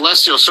when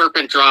Celestial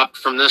Serpent dropped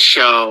from this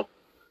show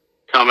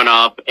coming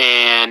up,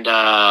 and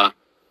I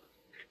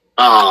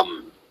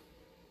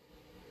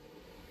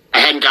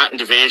hadn't gotten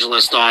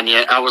Evangelist on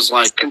yet. I was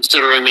like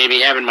considering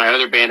maybe having my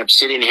other band,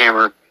 Obsidian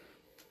Hammer,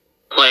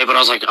 play, but I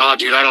was like, oh,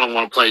 dude, I don't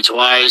want to play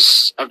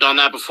twice. I've done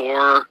that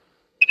before.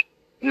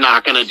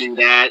 Not gonna do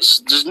that.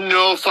 There's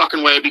no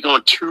fucking way I'd be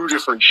going 2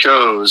 different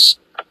shows,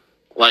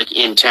 like,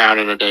 in town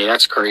in a day.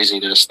 That's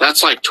craziness.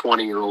 That's like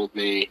 20-year-old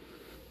me,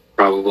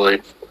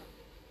 probably.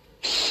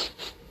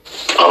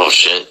 Oh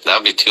shit,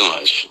 that'd be too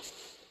much,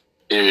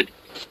 dude.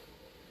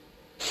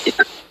 Yeah.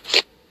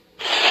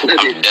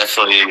 I'm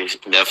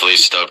definitely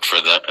stoked for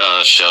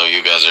the show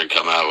you guys are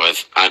coming out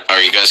with.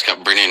 Are you guys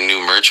bringing new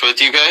merch with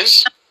you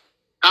guys?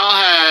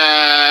 I'll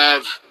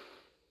have.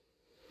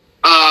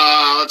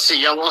 Let's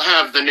see. Yeah, we'll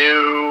have the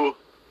new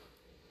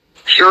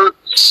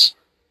shirts.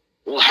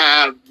 We'll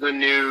have the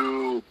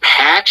new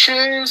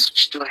patches.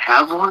 Do I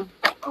have one?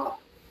 Oh.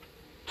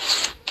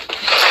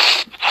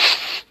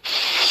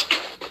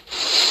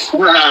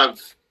 We'll have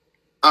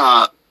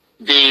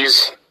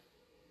these.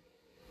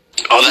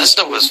 Oh, that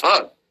stuff was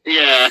fun.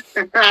 Yeah.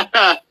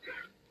 That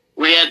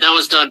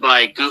was done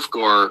by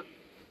Goofgore.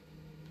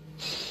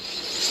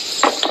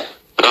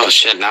 Oh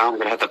shit, now I'm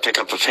gonna have to pick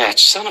up a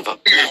patch. Son of a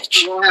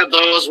bitch. We'll have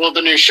those, we'll have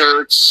the new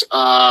shirts,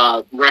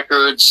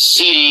 records,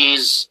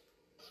 CDs.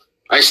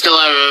 I still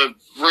have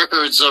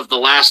records of the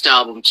last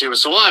album too,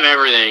 so we'll have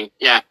everything.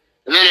 Yeah.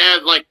 And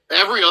then like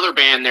every other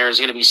band there is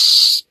gonna be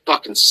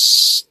fucking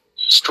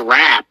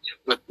strapped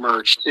with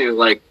merch too.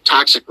 Like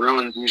Toxic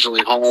Ruin's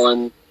usually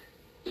hauling.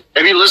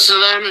 Have you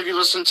listened to them? Have you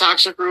listened to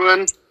Toxic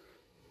Ruin?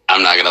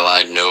 I'm not gonna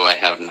lie, no, I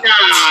have not.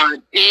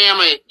 God damn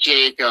it,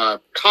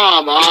 Jacob.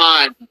 Come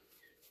on.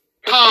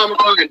 Come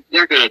on.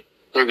 They're good.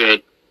 They're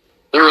good.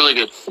 They're really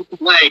good.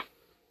 Like,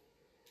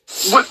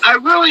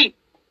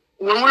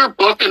 when we were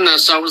booking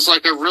this, I was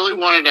like, I really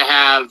wanted to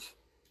have,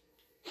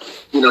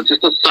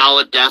 just a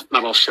solid death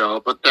metal show,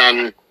 but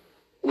then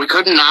we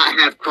could not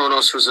have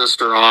Chronos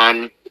Resistor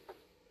on,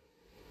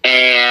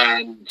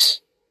 and,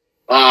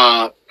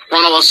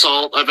 Frontal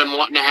Assault, I've been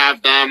wanting to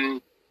have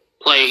them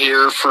play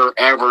here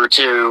forever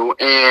too,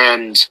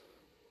 and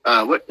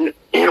no,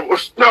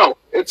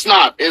 it's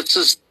not. It's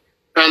just,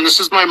 Ben, this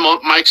is my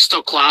Mike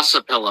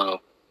Stoklasa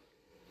pillow.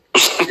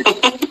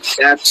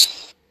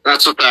 That's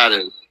what that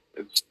is.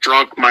 It's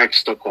drunk Mike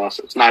Stoklasa.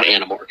 It's not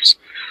Animorphs.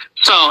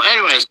 So,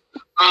 anyways,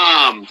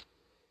 I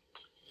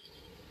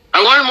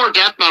wanted more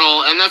death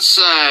metal, and that's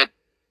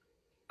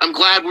I'm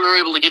glad we were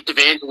able to get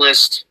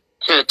Evangelist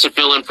to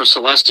fill in for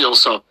Celestial.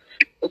 So.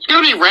 It's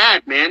gonna be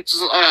rad, man.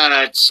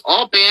 It's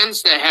all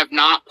bands that have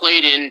not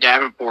played in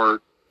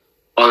Davenport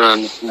other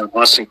than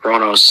us and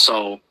Kronos.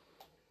 So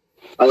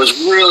I was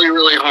really,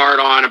 really hard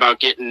on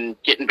about getting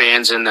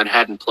bands in that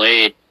hadn't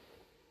played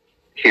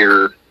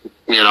here,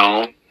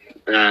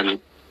 and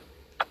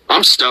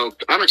I'm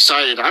stoked. I'm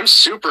excited. I'm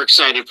super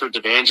excited for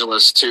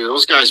Evangelist too.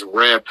 Those guys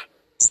rip.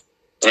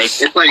 Like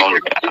it's like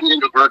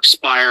into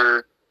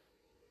Arcspire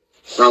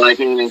or like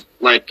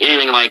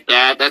anything like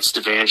that. That's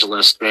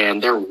Evangelist, man.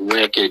 They're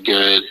wicked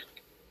good.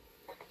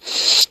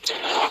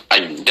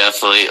 I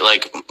definitely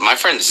like my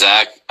friend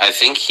Zach. I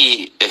think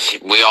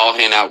we all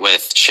hang out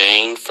with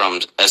Shane from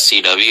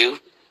SCW.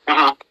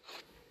 Uh-huh.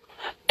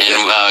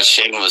 And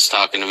Shane was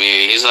talking to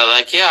me. He's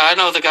like, "Yeah, I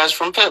know the guys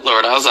from Pit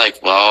Lord." I was like,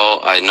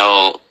 "Well, I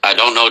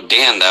don't know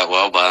Dan that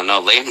well, but I know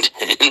Lyndon."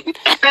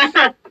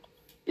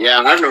 Yeah,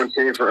 I've known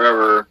Shane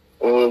forever.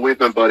 Well, we've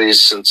been buddies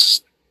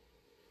since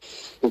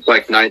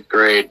like 9th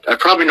grade. I've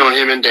probably known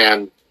him and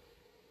Dan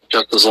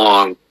just as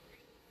long.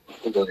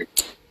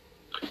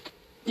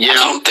 Yeah, I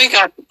don't think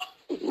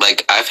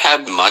I've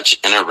had much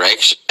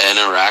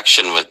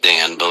interaction with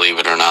Dan, believe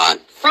it or not.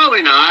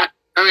 Probably not.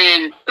 I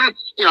mean,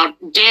 that's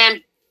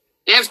Dan.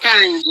 Dan's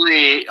kind of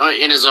usually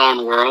in his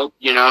own world.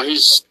 You know,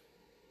 he's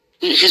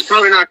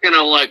probably not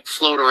gonna like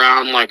float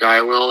around like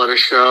I will at a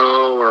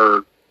show,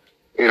 or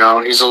you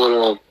know, he's a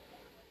little.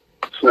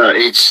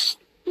 It's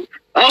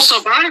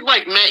also, but I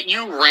like met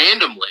you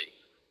randomly.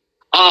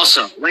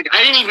 Also, like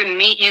I didn't even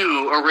meet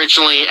you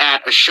originally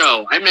at a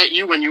show. I met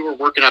you when you were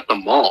working at the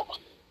mall.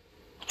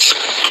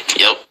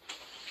 Yep.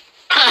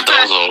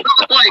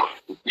 Like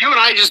you and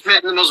I just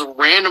met in the most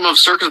random of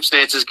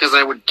circumstances because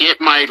I would get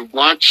my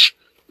lunch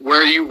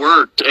where you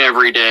worked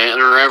every day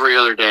or every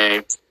other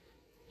day,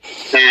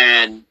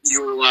 and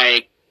you were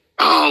like,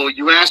 "Oh,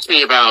 you asked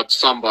me about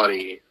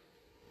somebody,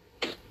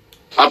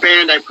 a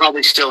band I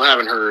probably still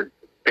haven't heard,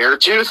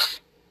 Beartooth.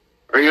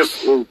 Are you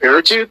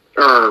Beartooth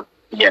or?"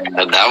 Yeah,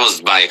 that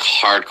was my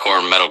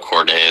hardcore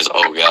metalcore days.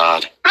 Oh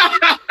God.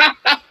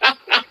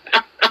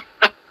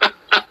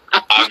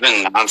 I've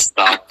been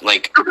nonstop.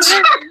 Like,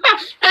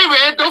 hey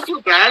man, don't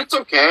feel bad. It's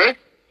okay.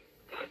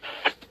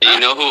 Do you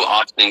know who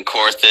Austin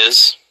Korth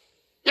is?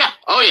 Yeah.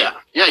 Oh yeah.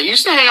 Yeah. He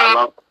used to hang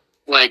out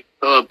like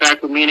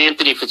back when me and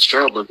Anthony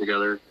Fitzgerald lived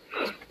together.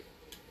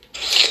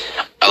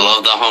 I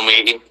love the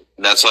homie.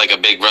 That's like a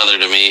big brother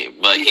to me,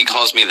 but he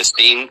calls me the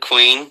Steam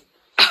Queen.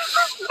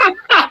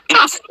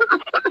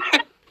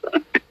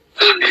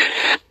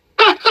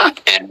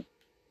 And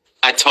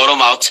I told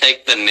him I'll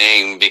take the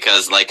name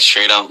because, like,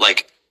 straight up,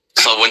 like,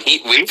 so when me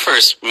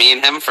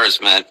and him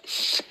first met,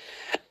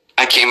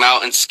 I came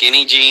out in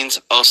skinny jeans,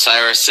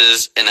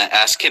 Osiris's, and an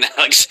Askin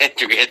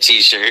Alexandria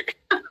t-shirt.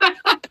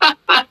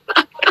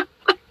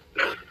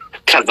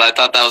 Because I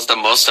thought that was the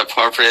most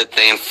appropriate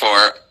thing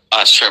for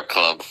a strip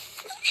club.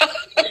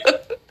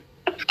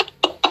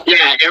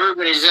 Yeah,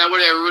 is that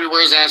what everybody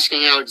wears,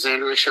 Asking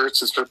Alexandria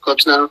shirts in strip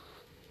clubs now?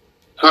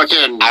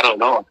 Fucking, I don't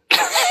know. I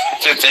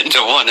haven't been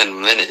to one in a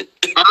minute.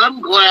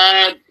 I'm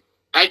glad.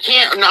 I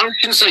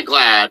shouldn't say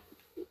glad,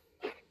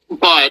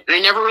 but I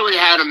never really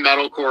had a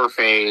metalcore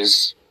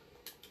phase.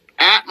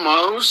 At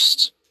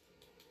most,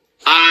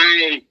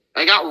 I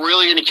got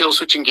really into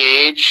Killswitch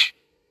Engage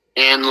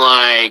in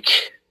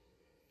like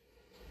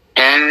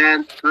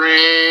 10th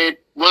grade.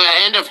 Well,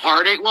 end of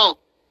Heartache. Well,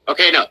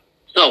 okay, no.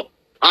 So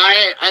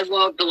I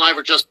loved Alive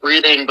or Just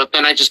Breathing, but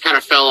then I just kind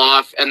of fell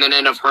off, and then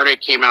End of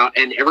Heartache came out,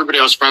 and everybody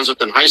I was friends with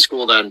in high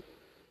school then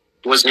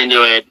was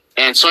into it.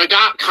 And so I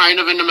got kind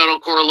of into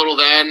metalcore a little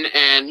then,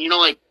 and, you know,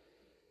 like,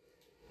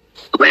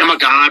 Lamb of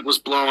God was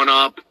blowing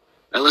up.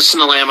 I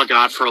listened to Lamb of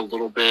God for a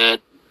little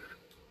bit,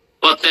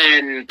 but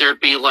then there'd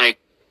be, like,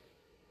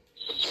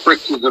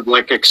 sprinkles of,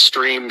 like,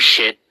 extreme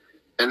shit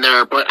in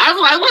there. But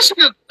I listen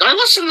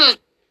to,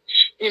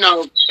 you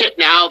know, shit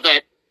now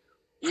that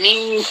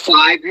me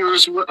 5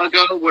 years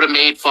ago would have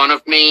made fun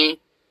of me,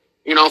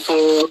 you know,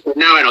 for. But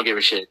now I don't give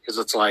a shit because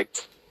it's like,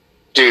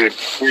 dude,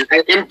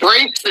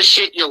 embrace the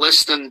shit you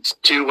listened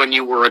to when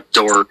you were a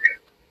dork.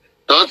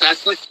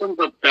 That's like some of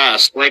the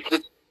best. Like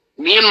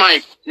me and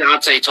my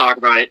fiance talk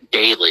about it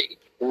daily,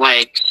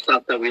 like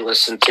stuff that we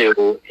listened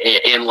to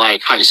in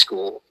like high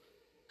school.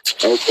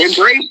 Like,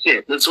 embrace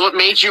it. That's what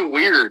made you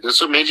weird. That's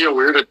what made you a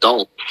weird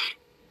adult.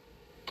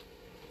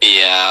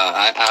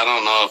 Yeah, I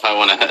don't know if I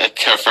want to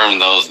confirm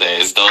those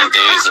days. Those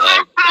days,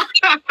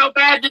 how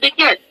bad did it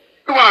get?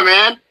 Come on,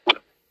 man.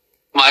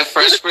 My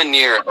freshman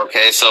year,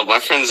 okay, so my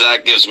friend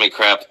Zach gives me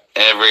crap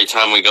every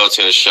time we go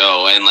to a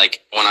show, and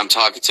like when I'm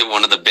talking to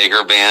one of the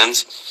bigger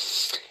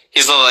bands,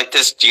 he's like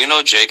this, do you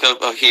know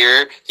Jacob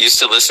here used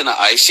to listen to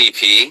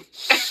ICP?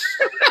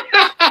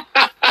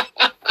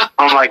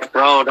 I'm like,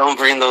 bro, don't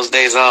bring those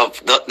days up.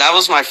 That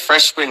was my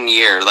freshman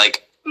year.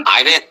 Like,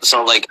 I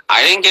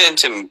didn't get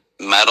into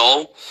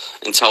metal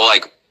until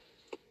like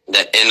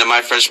the end of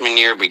my freshman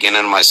year,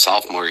 beginning of my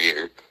sophomore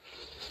year.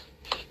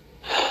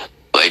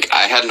 Like,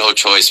 I had no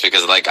choice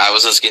because like I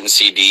was just getting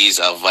CDs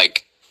of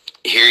like,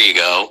 here you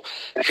go,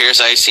 here's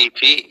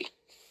ICP.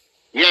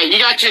 Yeah, you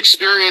got to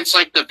experience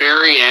like the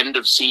very end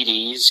of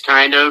CDs,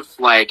 kind of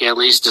like, at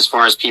least as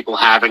far as people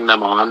having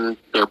them on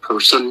their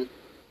person.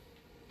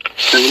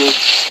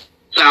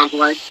 Sounds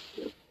like.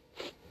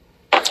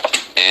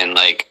 And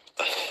like,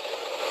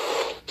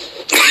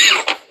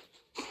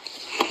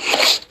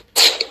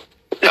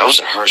 that was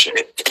a harsh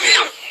hit.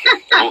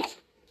 Oh.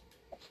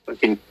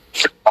 Fucking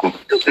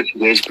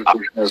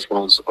as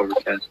well as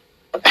Overcast.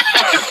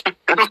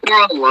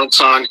 More on the love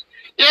songs.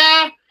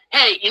 Yeah.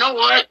 Hey, you know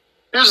what?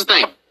 Here's the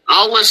thing.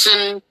 I'll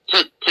listen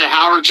to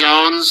Howard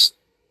Jones.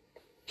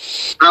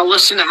 I'll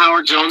listen to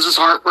Howard Jones's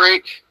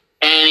Heartbreak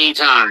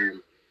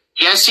anytime.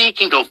 Jesse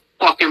can go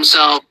fuck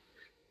himself.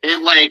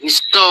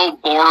 He's so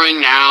boring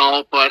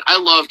now, but I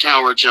loved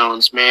Howard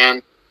Jones,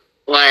 man.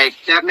 Like,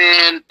 that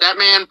man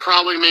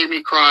probably made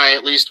me cry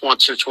at least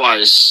once or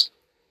twice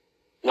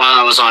while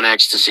I was on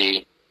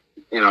ecstasy,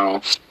 you know.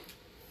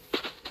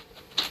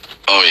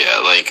 Oh, yeah,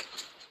 like,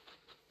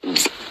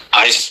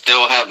 I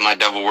still have my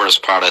Devil Wears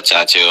Prada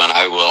tattoo, and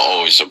I will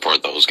always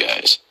support those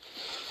guys.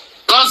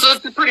 Also,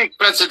 it's pretty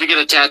expensive to get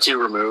a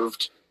tattoo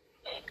removed.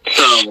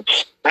 So.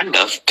 Kind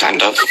of.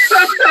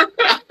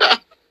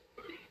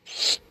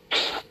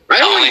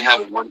 I only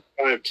have one.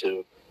 I have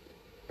two.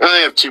 I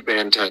only have two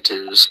band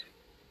tattoos.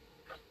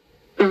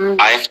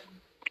 I have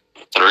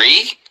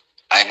 3.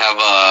 I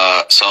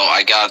have so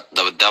I got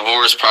the Devil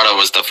Wears Prada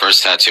was the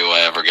first tattoo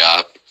I ever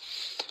got.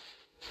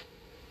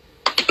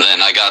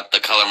 Then I got the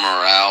Color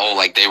Morale,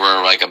 like they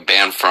were like a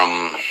band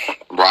from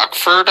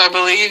Rockford, I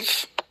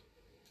believe.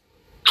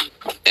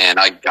 And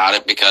I got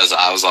it because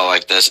I was all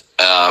like this.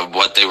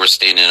 What they were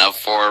standing up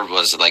for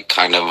was like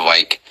kind of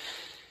like,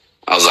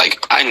 I was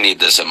like, I need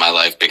this in my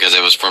life because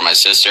it was for my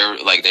sister.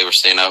 Like they were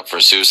standing up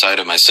for suicide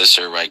of my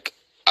sister. Like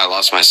I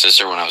lost my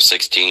sister when I was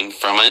 16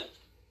 from it.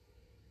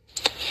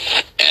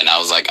 And I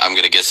was like, I'm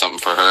going to get something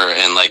for her.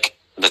 And like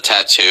the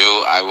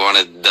tattoo, I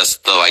wanted this,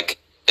 like,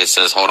 it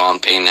says, hold on,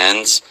 pain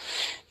ends.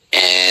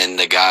 And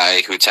the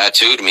guy who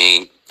tattooed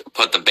me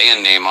put the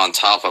band name on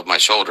top of my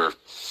shoulder.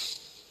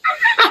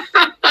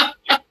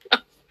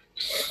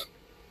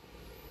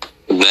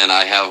 Then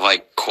I have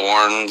like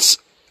Korn's,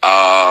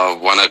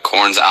 one of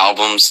Korn's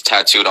albums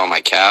tattooed on my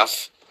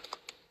calf.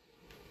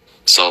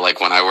 So like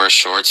when I wear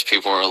shorts,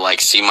 people are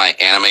like, see my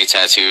anime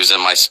tattoos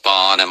and my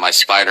Spawn and my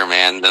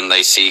Spider-Man. Then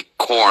they see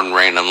Korn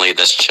randomly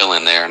that's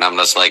chilling there. And I'm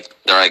just like,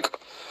 they're like,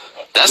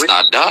 that's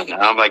not done.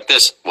 And I'm like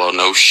this. Well,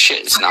 no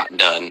shit, it's not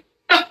done.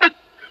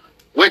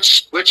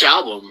 Which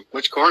album?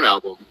 Which Korn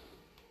album?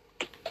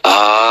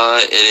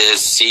 It is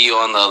See You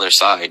on the Other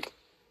Side.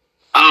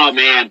 Oh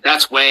man,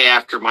 that's way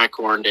after my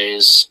Korn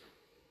days.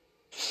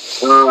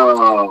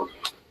 Oh,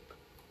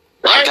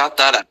 I got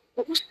that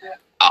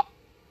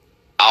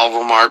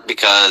album art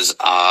because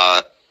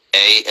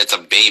it's a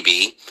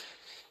baby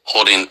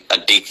holding a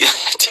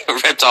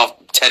ripped off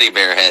teddy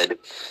bear head.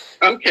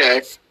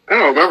 Okay, I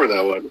don't remember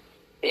that one.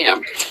 Yeah.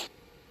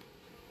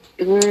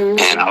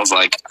 And I was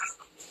like,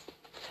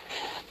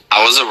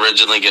 I was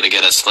originally going to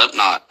get a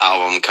Slipknot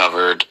album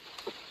covered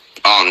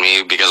on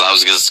me because I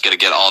was just going to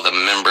get all the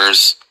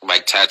members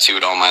like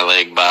tattooed on my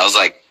leg, but I was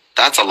like,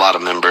 that's a lot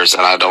of members,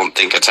 and I don't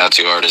think a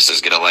tattoo artist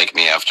is going to like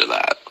me after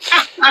that.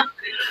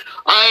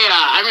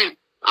 I mean,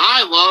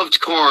 I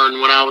loved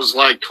Korn when I was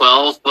like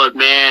 12, but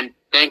man,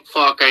 thank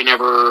fuck I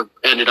never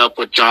ended up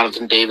with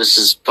Jonathan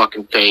Davis's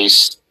fucking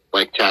face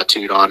like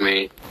tattooed on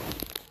me.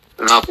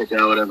 I don't think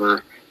I would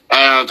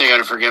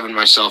have forgiven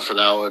myself for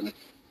that one.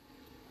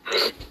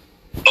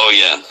 Oh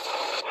yeah.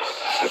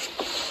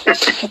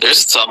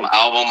 There's some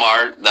album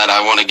art that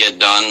I want to get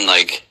done.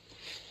 Like,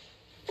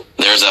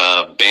 there's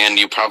a band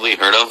you probably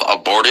heard of,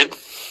 Aborted.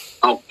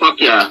 Oh fuck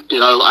yeah,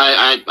 dude!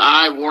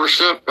 I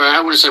worship. Or I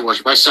wouldn't say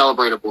worship. I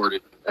celebrate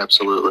Aborted.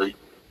 Absolutely.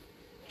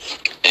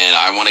 And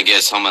I want to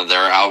get some of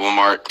their album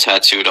art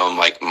tattooed on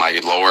like my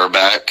lower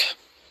back.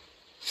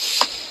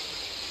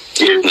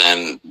 Dude.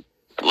 And then,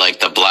 like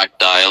the Black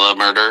Dahlia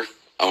Murder,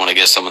 I want to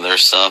get some of their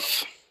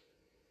stuff.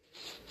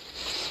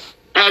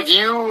 Have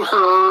you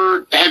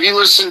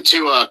listened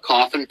to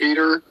Coffin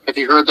Peter? Have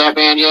you heard that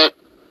band yet?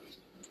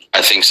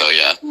 I think so,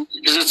 yeah.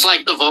 Because it's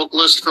like the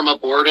vocalist from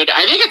Aborted.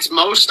 I think it's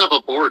most of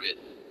Aborted.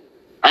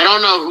 I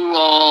don't know who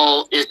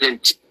all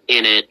isn't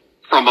in it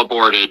from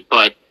Aborted,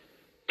 but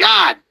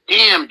god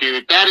damn,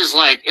 dude, that is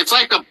like, it's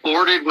like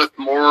Aborted with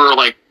more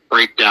like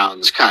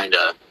breakdowns, kind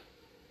of.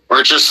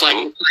 Or just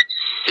like,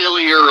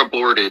 sillier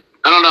Aborted.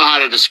 I don't know how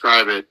to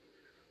describe it.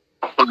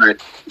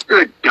 But,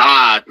 good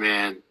god,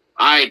 man.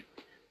 I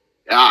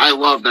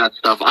love that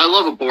stuff. I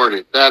love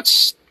Aborted.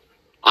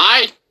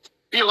 I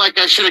feel like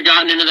I should have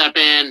gotten into that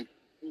band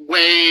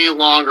way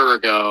longer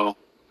ago,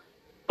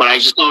 but I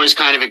just always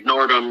kind of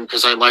ignored them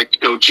because I liked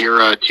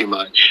Gojira too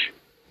much.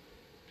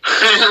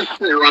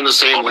 They were on the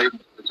same label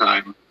at the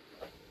time.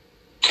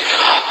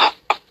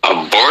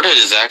 Aborted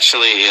is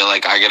actually,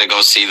 like, I gotta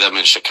go see them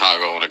in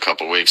Chicago in a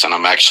couple weeks, and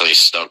I'm actually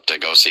stoked to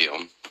go see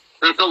them.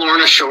 That's the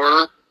Lorna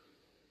Shore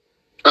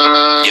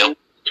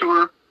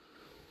tour?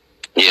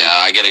 Yeah,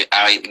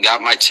 I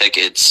got my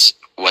tickets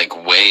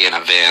like way in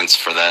advance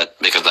for that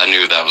because I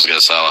knew that was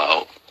gonna sell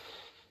out.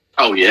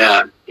 Oh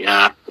yeah.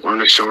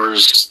 Lorna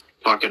Shore's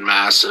fucking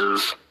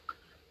massive.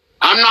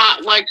 I'm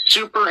not like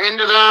super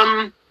into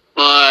them,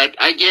 but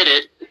I get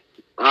it.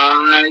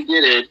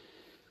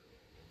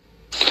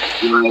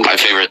 My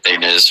favorite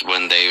thing is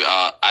when they,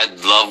 I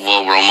love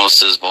Will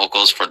Ramos'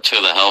 vocals for To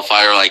the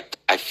Hellfire. Like,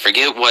 I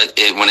forget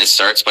when it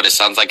starts, but it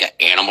sounds like an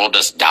animal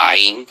just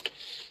dying.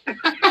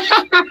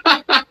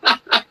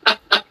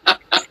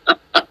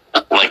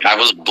 Like, I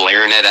was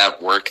blaring it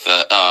at work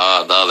the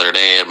other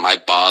day, and my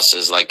boss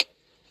is like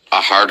a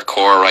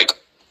hardcore, like,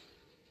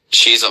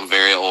 she's a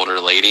very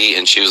older lady,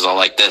 and she was all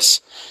like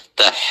this,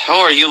 the hell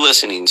are you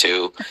listening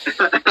to?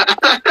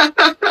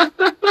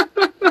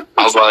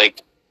 I was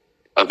like,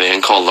 a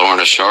band called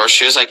Lorna Shore.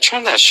 She was like,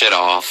 turn that shit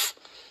off.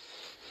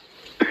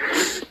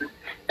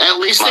 At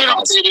least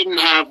they didn't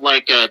have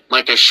like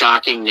a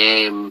shocking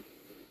name.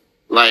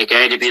 Like, I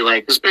had to be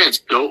like, this band's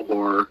Goat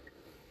Whore.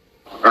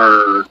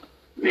 Or,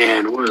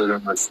 man, what are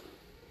they?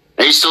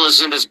 I used to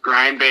listen to this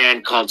grind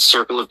band called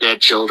Circle of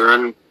Dead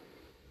Children.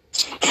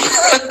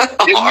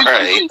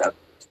 Alright.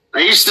 I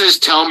used to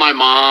just tell my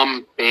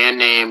mom band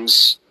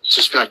names.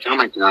 Just be like, oh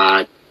my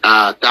god,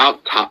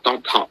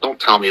 don't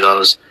tell me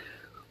those.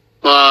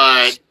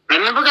 But I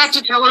never got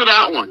to tell her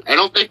that one. I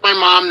don't think my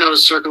mom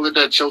knows Circle of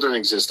Dead Children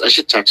exists. I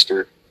should text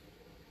her.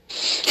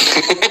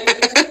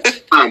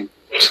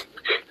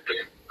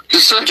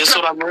 Just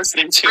what I'm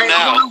listening to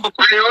now.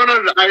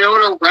 I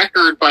own a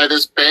record by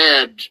this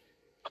band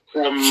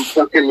from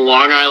fucking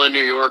Long Island,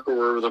 New York, or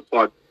wherever the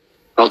fuck,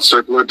 called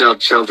Circle of Dead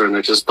Children.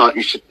 I just thought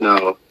you should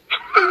know.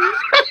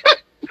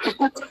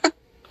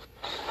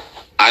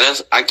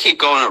 I keep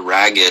going to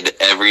Ragged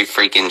every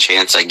freaking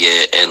chance I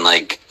get, and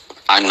like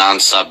I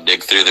nonstop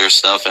dig through their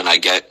stuff, and I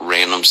get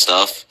random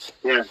stuff.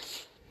 Yeah.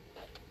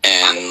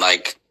 And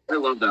like, I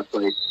love that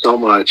place so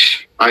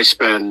much. I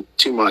spend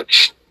too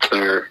much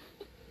there.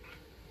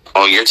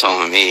 Oh, you're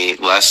telling me.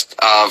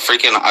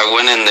 I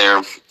went in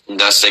there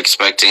just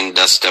expecting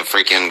just to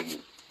freaking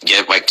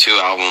get like 2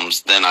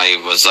 albums. Then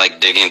I was like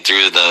digging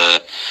through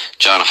the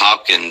John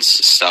Hopkins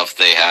stuff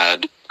they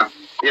had.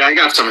 Yeah, I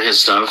got some of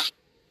his stuff.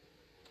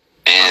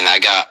 And I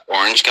got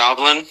Orange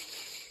Goblin.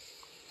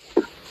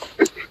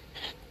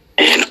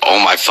 And oh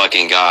my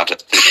fucking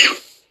god.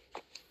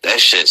 That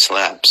shit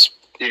slaps.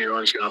 Dude,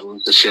 Orange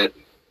Goblin's the shit.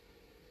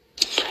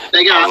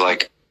 I got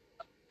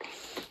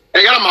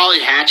a Molly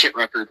Hatchet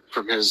record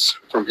from his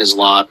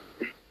lot.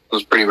 It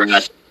was pretty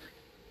rad.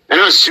 And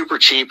it was super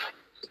cheap.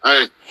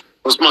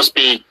 Those must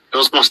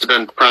have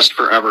been pressed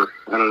forever.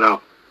 I don't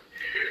know.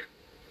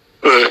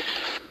 But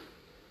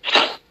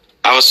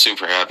I was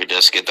super happy to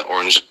just get the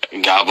Orange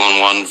Goblin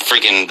one.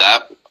 Freaking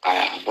that.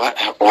 What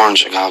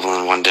Orange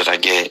Goblin one did I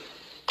get?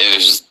 It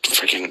was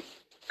freaking.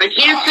 I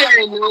can't say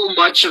I know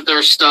much of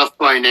their stuff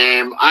by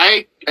name.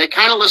 I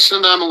kind of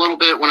listened to them a little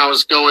bit when I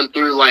was going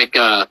through like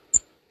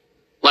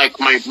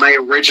my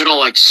original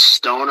like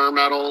stoner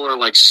metal or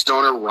like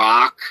stoner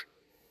rock.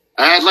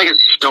 I had like a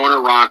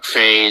stoner rock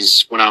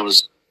phase when I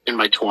was in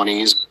my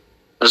 20s.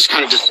 I was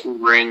kind of just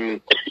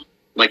ring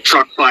like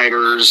Truck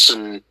Fighters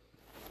and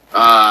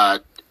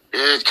kind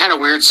of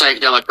weird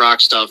psychedelic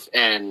rock stuff,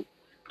 and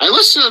I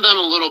listened to them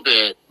a little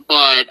bit,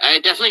 but I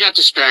definitely got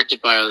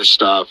distracted by other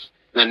stuff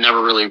and then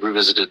never really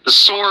revisited. The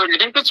Sword, I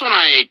think that's when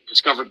I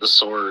discovered The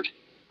Sword.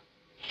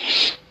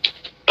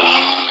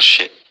 Oh,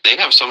 shit. They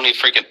have so many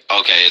freaking...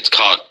 Okay, it's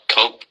called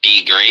Cope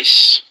de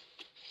Grace.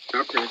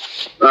 Okay.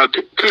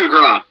 Coup de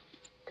Grace.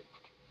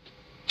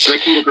 Is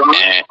that Coup de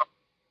Grace?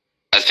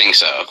 I think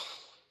so.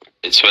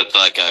 It's with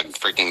like a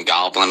freaking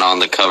goblin on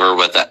the cover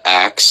with an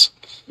axe.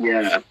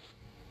 Yeah.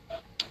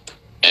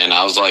 And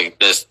I was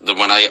like,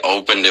 when I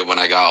opened it when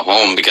I got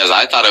home, because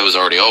I thought it was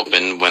already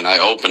open. When I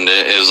opened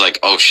it, it was like,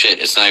 oh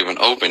shit, it's not even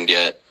opened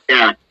yet.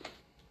 Yeah.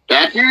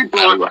 That dude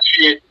bought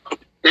shit.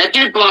 That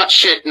dude bought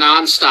shit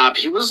nonstop.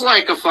 He was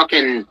like a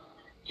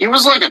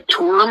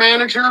tour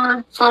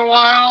manager for a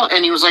while,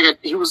 and he was like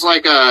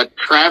a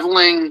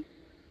traveling.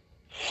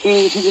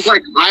 He was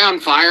like High on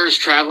Fire's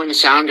traveling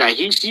sound guy.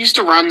 He used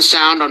to run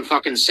sound on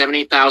fucking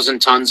 70,000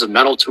 tons of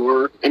metal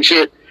tour and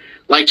shit.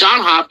 Like, John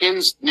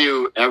Hopkins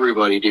knew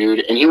everybody, dude,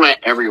 and he went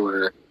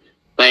everywhere.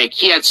 Like,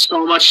 he had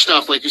so much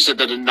stuff, like you said,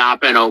 that had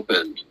not been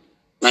opened.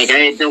 Like,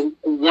 I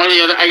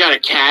got a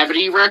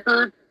Cavity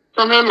record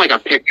from him, like a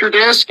picture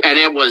disc, and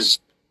it was,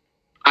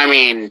 I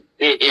mean,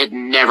 it had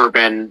never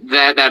been,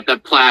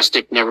 the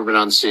plastic never been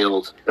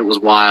unsealed. It was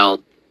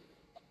wild.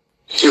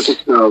 Super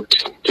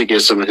stoked to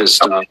get some of his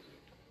stuff.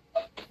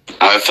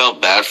 I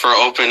felt bad for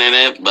opening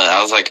it, but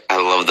I was like,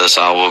 I love this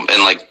album.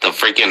 And, like, the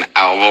freaking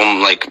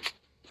album, like,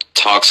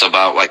 talks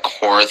about like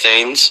horror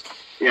things.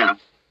 Yeah.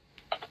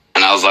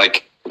 And I was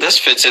like, this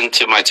fits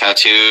into my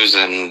tattoos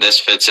and this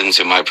fits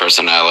into my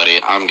personality.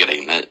 I'm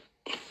getting it.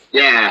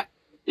 Yeah.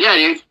 Yeah,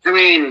 dude. I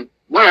mean,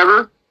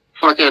 whatever.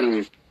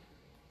 Fucking.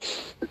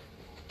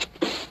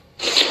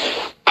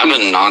 I've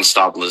been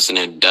nonstop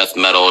listening to death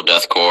metal,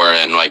 deathcore,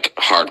 and like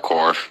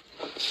hardcore.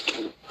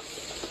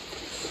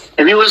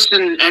 Have you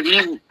listened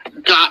to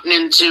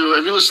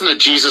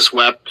Jesus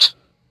Wept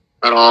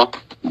at all?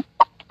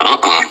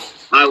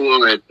 I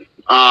would.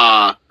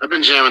 I've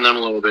been jamming them a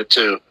little bit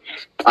too.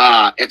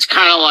 It's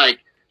kind of like,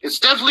 it's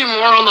definitely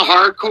more on the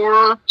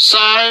hardcore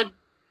side.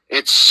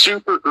 It's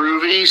super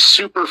groovy,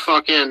 super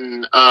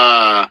fucking,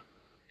 yeah,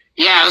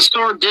 the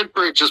Sword did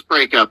just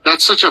break up.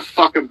 That's such a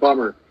fucking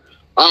bummer.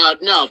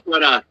 No,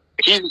 but,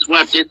 Jesus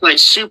Wept, it's like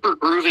super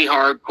groovy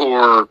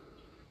hardcore,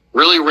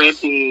 really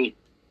riffy.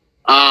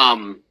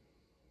 Oh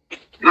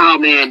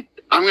man,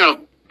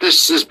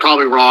 this is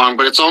probably wrong,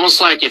 but it's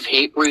almost like if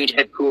Hatebreed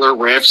had cooler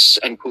riffs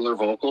and cooler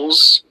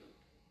vocals.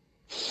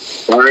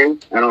 Sorry,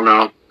 I don't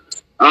know.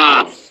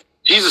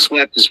 Jesus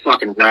Wept is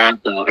fucking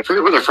rad, though. I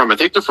forget where they're from. I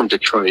think they're from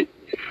Detroit.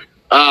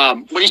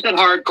 When you said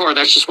hardcore,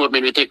 that's just what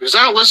made me think. Because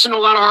I don't listen to a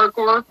lot of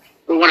hardcore,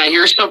 but when I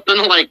hear something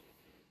like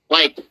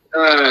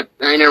I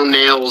know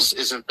Nails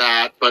isn't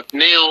that, but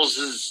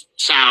Nails'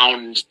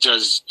 sound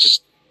does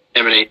just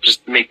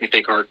make me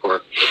think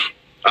hardcore.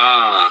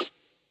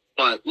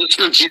 But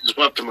listening to Jesus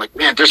Wept, I'm like,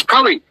 man, there's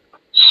probably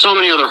so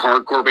many other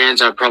hardcore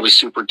bands I'd probably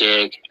super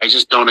dig. I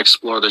just don't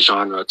explore the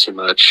genre too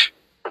much.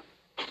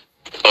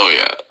 Oh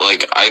yeah,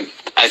 like I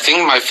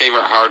think my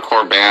favorite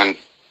hardcore band,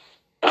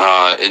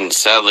 and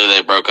sadly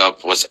they broke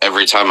up, was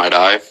Every Time I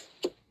Die.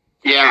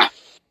 Yeah,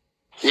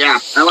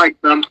 I like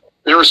them.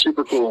 They were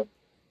super cool.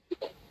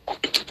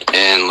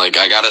 And like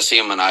I got to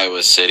see them in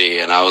Iowa City,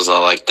 and I was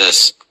all like,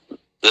 this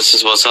this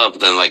is what's up.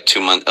 Then like a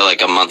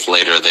month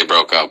later, they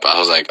broke up. I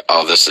was like,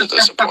 oh, this is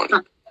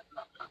disappointing.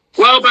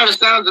 Well, by the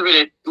sounds of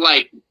it,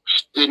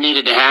 it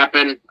needed to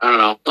happen. I don't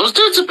know. Those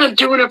dudes have been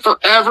doing it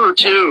forever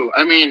too.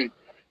 I mean,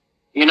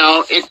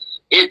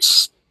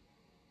 it's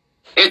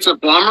a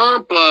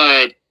bummer,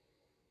 but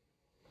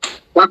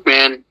fuck,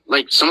 man.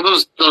 Like some of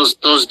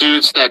those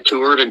dudes that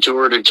toured, that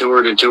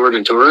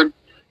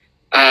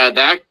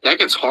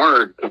gets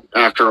hard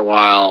after a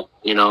while.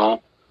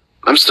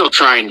 I'm still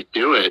trying to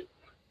do it,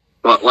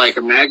 but I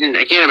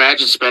can't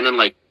imagine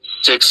spending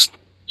 6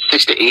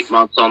 to 8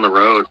 months on the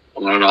road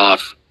on and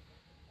off.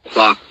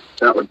 Fuck,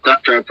 that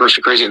drive a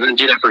person crazy, and then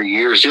do that for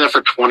years. Do that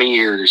for 20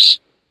 years.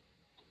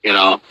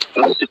 That's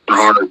super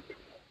hard.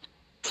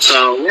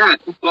 So yeah,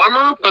 it's a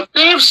bummer, but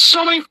they have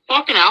so many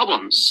fucking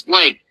albums.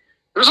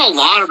 There's a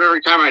lot of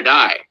Every Time I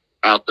Die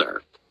out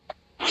there.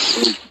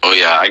 Oh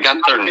yeah, I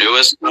got their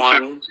newest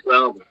one.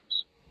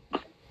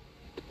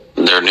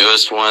 Their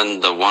newest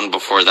one, the one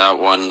before that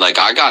one. I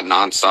got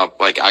nonstop.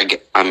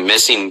 I'm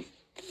missing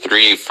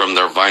 3 from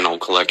their vinyl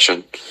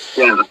collection.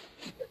 Yeah.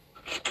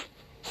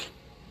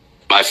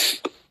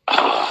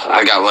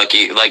 I got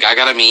lucky. I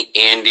got to meet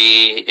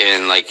Andy,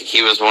 and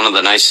he was one of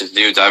the nicest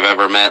dudes I've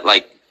ever met.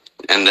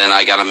 And then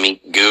I got to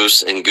meet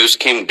Goose, and Goose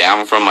came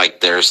down from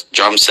their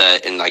drum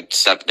set and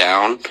stepped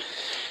down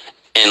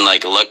and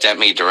looked at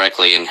me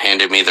directly and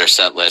handed me their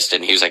set list,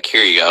 and he was like,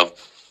 "Here you go."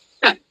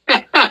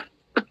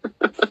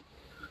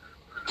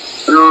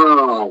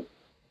 Oh.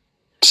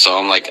 So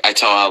I'm I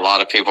tell a lot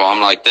of people,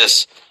 I'm like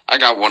this. I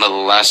got one of the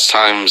last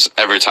times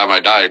Every Time I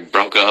Died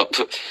broke up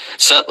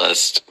set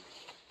list.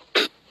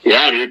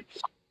 Yeah, dude.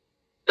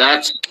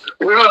 That's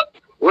what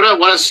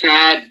a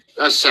sad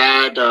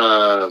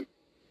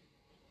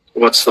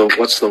what's the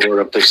word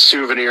up there?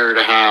 Souvenir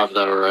to have,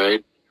 though,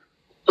 right?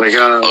 Oh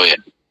yeah.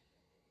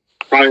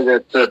 Probably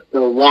the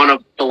one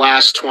of the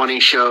last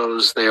 20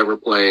 shows they ever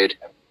played.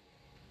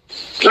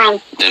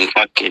 No. Then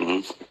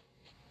fucking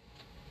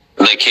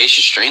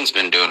Acacia Strain's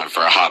been doing it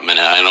for a hot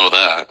minute. I know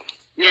that.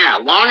 Yeah,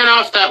 long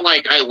enough that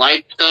I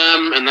liked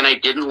them, and then I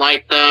didn't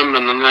like them,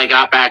 and then I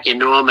got back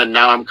into them, and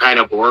now I'm kind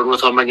of bored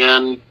with them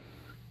again.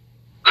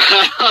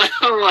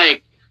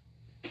 I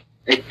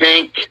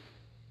think,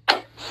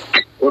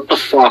 what the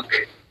fuck?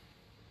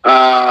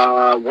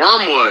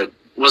 Wormwood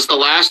was the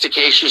last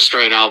Acacia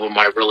Strain album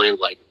I really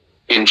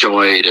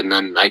enjoyed, and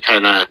then they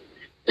kind of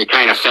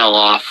fell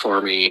off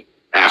for me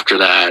after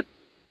that.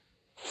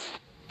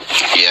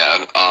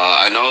 Yeah,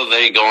 I know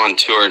they go on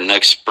tour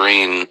next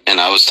spring, and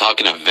I was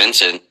talking to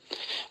Vincent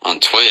on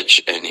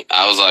Twitch, and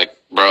I was like,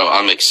 bro,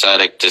 I'm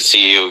excited to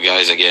see you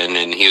guys again,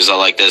 and he was all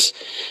like this,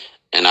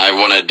 and I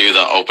want to do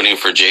the opening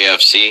for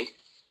JFC,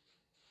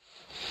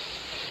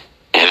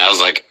 and I was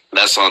like,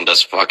 that song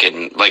does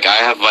fucking, I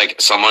have,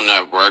 someone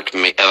at work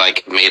made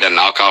a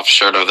knockoff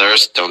shirt of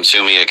theirs. Don't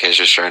sue me,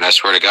 Acacia Strain. I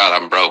swear to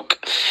God, I'm broke.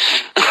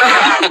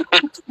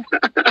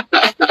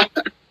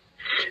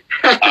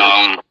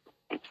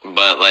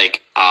 But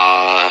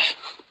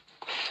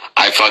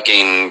I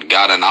fucking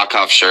got a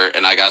knockoff shirt,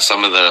 and I got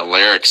some of the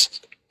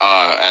lyrics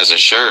as a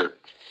shirt,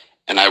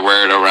 and I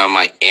wear it around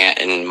my aunt.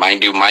 And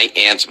mind you, my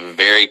aunt's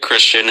very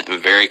Christian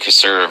and very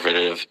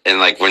conservative. And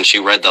when she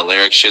read the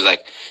lyrics, she was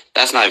like,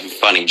 "That's not even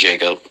funny,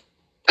 Jacob."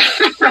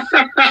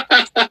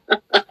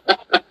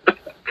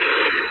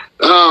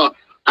 Oh,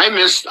 I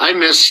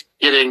miss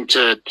getting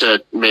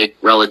to make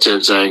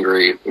relatives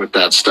angry with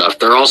that stuff.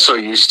 They're all so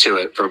used to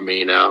it from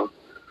me now.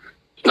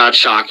 Not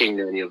shocking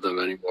to any of them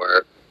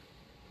anymore.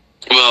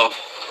 Well,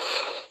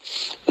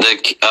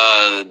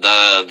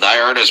 the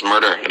Thy Art Is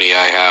Murder hoodie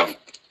I have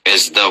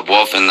is the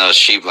wolf and the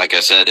sheep, like I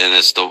said, and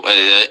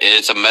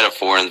it's a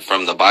metaphor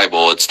from the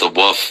Bible. It's the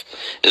wolf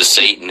is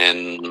Satan,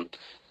 and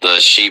the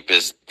sheep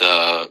is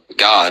the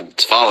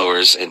God's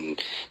followers,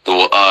 and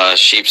the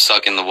sheep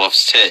sucking the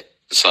wolf's tit.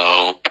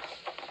 So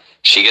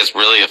she gets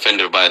really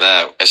offended by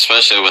that,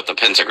 especially with the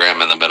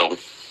pentagram in the middle.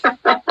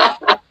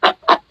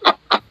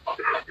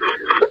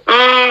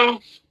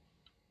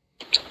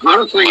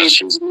 Honestly,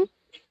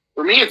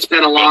 for me, it's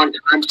been a long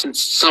time since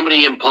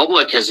somebody in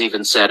public has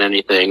even said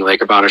anything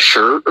about a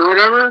shirt or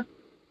whatever.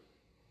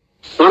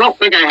 So I don't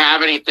think I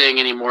have anything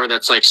anymore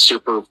that's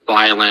super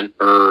violent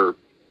or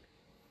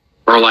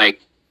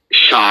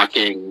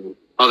shocking,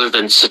 other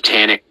than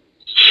satanic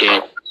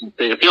shit.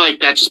 I feel like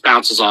that just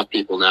bounces off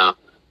people now.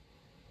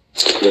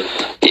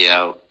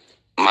 Yeah,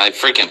 my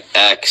freaking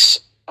ex,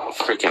 I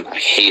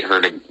hate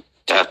her to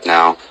death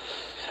now.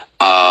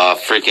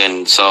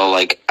 So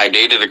I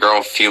dated a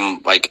girl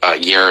a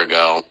year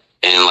ago,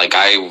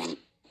 and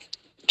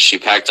she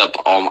packed up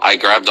I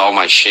grabbed all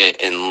my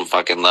shit and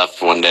fucking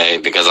left one day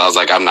because I was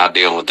like, I'm not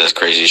dealing with this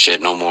crazy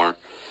shit no more.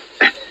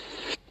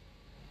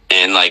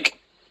 And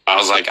I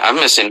was like, I'm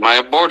missing my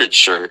aborted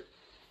shirt.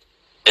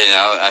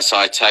 And so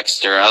I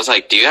texted her. I was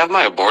like, do you have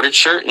my aborted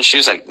shirt? And she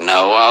was like,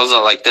 no. I was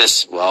like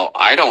this, well,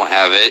 I don't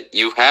have it.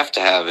 You have to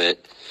have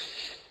it.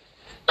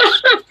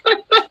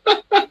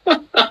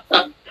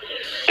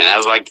 And I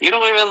was like, you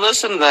don't even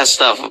listen to that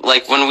stuff.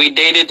 When we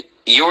dated,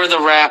 you were the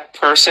rap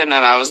person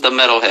and I was the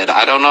metalhead.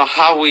 I don't know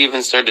how we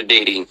even started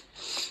dating.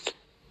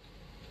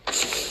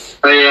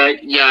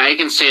 Yeah, I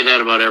can say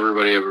that about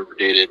everybody I've ever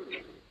dated,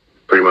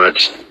 pretty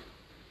much.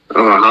 I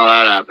don't know how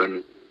that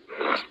happened.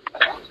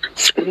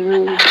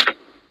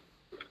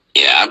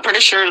 Yeah, I'm pretty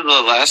sure the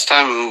last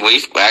time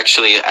we've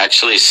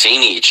actually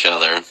seen each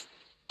other,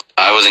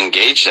 I was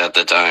engaged at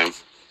the time.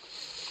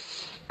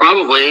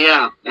 Probably,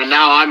 yeah. And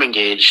now I'm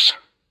engaged.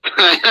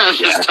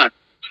 Yeah.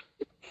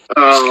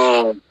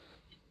 Oh.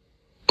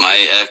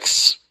 My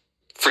ex...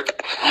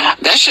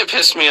 that shit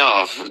pissed me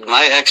off.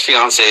 My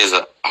ex-fiance is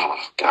oh,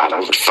 God, I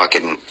would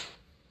fucking...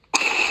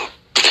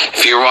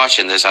 If you're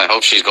watching this, I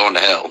hope she's going to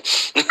hell.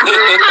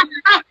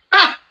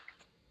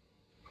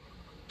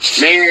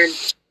 Man,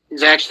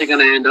 he's actually going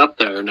to end up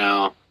there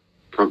now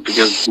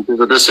because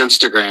of this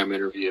Instagram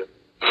interview.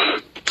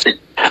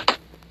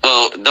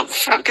 Well, the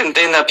fucking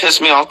thing that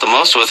pissed me off the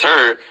most with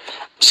her,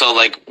 so,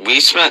 like, we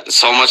spent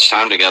so much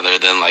time together,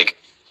 then, like,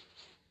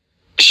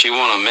 she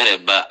won't admit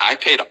it, but I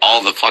paid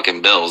all the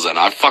fucking bills, and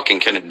I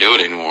fucking couldn't do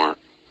it anymore.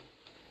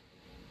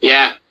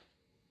 Yeah.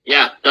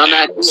 Yeah, done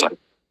that. Like,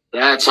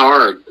 that's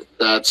hard.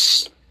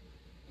 That's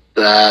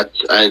why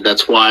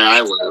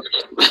I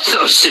left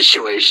those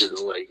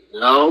situations. Like,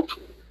 nope.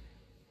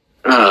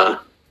 Then,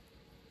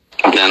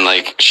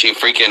 like, she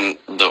freaking,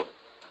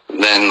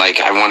 then, like,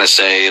 I want to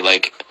say,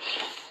 like,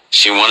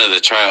 she wanted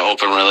to try an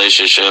open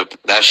relationship.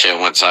 That shit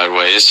went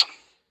sideways.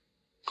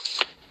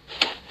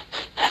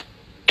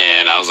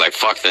 And I was like,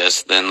 fuck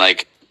this. Then,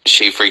 like,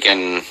 she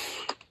freaking...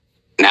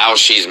 Now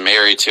she's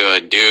married to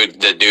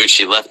the dude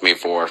she left me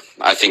for.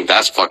 I think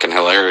that's fucking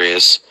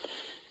hilarious.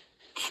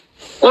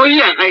 Well,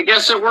 yeah, I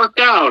guess it worked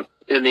out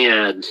in the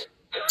end.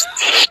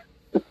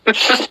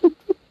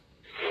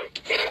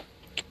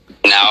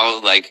 Now,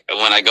 like,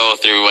 when I go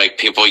through, like,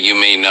 people you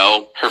may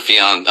know,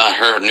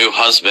 her new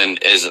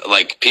husband is,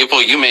 like,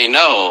 people you may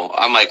know.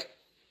 I'm like,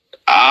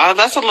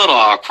 that's a little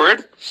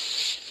awkward.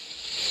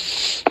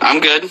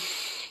 I'm good.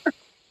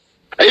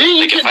 I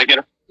think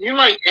you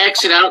might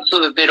exit out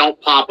so that they don't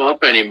pop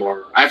up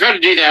anymore. I've had to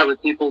do that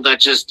with people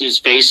that whose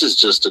faces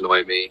just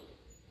annoy me.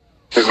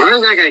 Like, why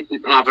does that guy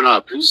keep popping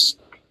up?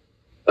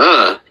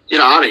 Get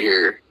out of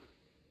here.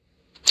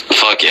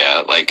 Fuck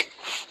yeah, like,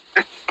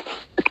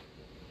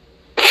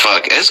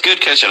 fuck, it's good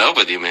catching up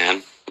with you,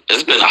 man.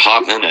 It's been a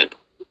hot minute.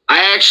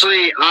 I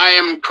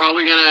am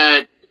probably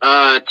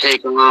gonna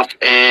take off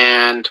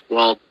and,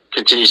 well,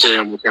 continue sitting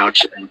on the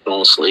couch and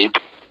fall asleep.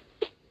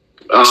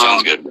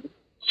 Sounds good.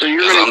 So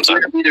you're going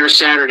to be there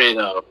Saturday,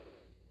 though,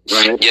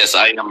 right? Yes,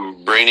 I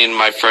am bringing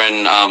my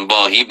friend,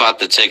 well, he bought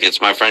the tickets,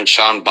 my friend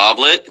Sean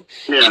Boblet.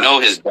 Yeah. You know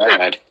his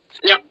dad.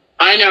 Yep,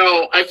 I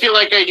know. I feel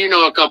like I do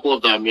know a couple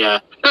of them, yeah.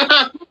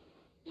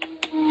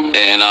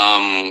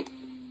 And,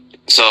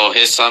 so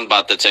his son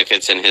bought the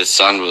tickets, and his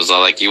son was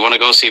like, you want to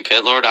go see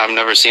Pit Lord? I've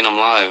never seen him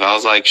live. I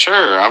was like,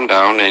 sure, I'm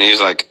down. And he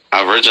was like,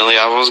 originally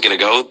I was going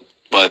to go,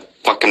 but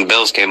fucking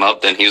bills came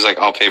up. Then he was like,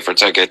 I'll pay for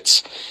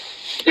tickets.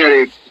 Yeah,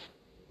 dude.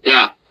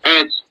 Yeah.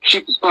 And it's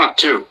cheap as fuck,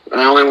 too.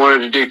 I only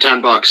wanted to do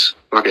 $10.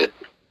 Fuck it.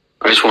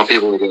 I just want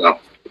people to go.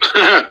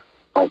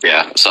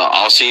 Yeah, so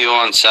I'll see you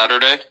on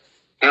Saturday.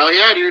 Hell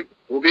yeah, dude.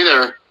 We'll be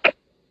there. All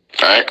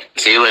right.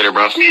 See you later,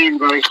 bro. See you,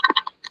 buddy.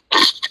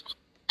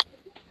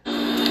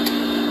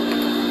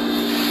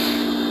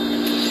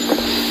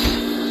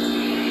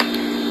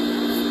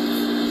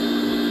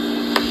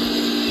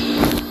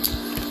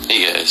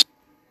 Hey, guys.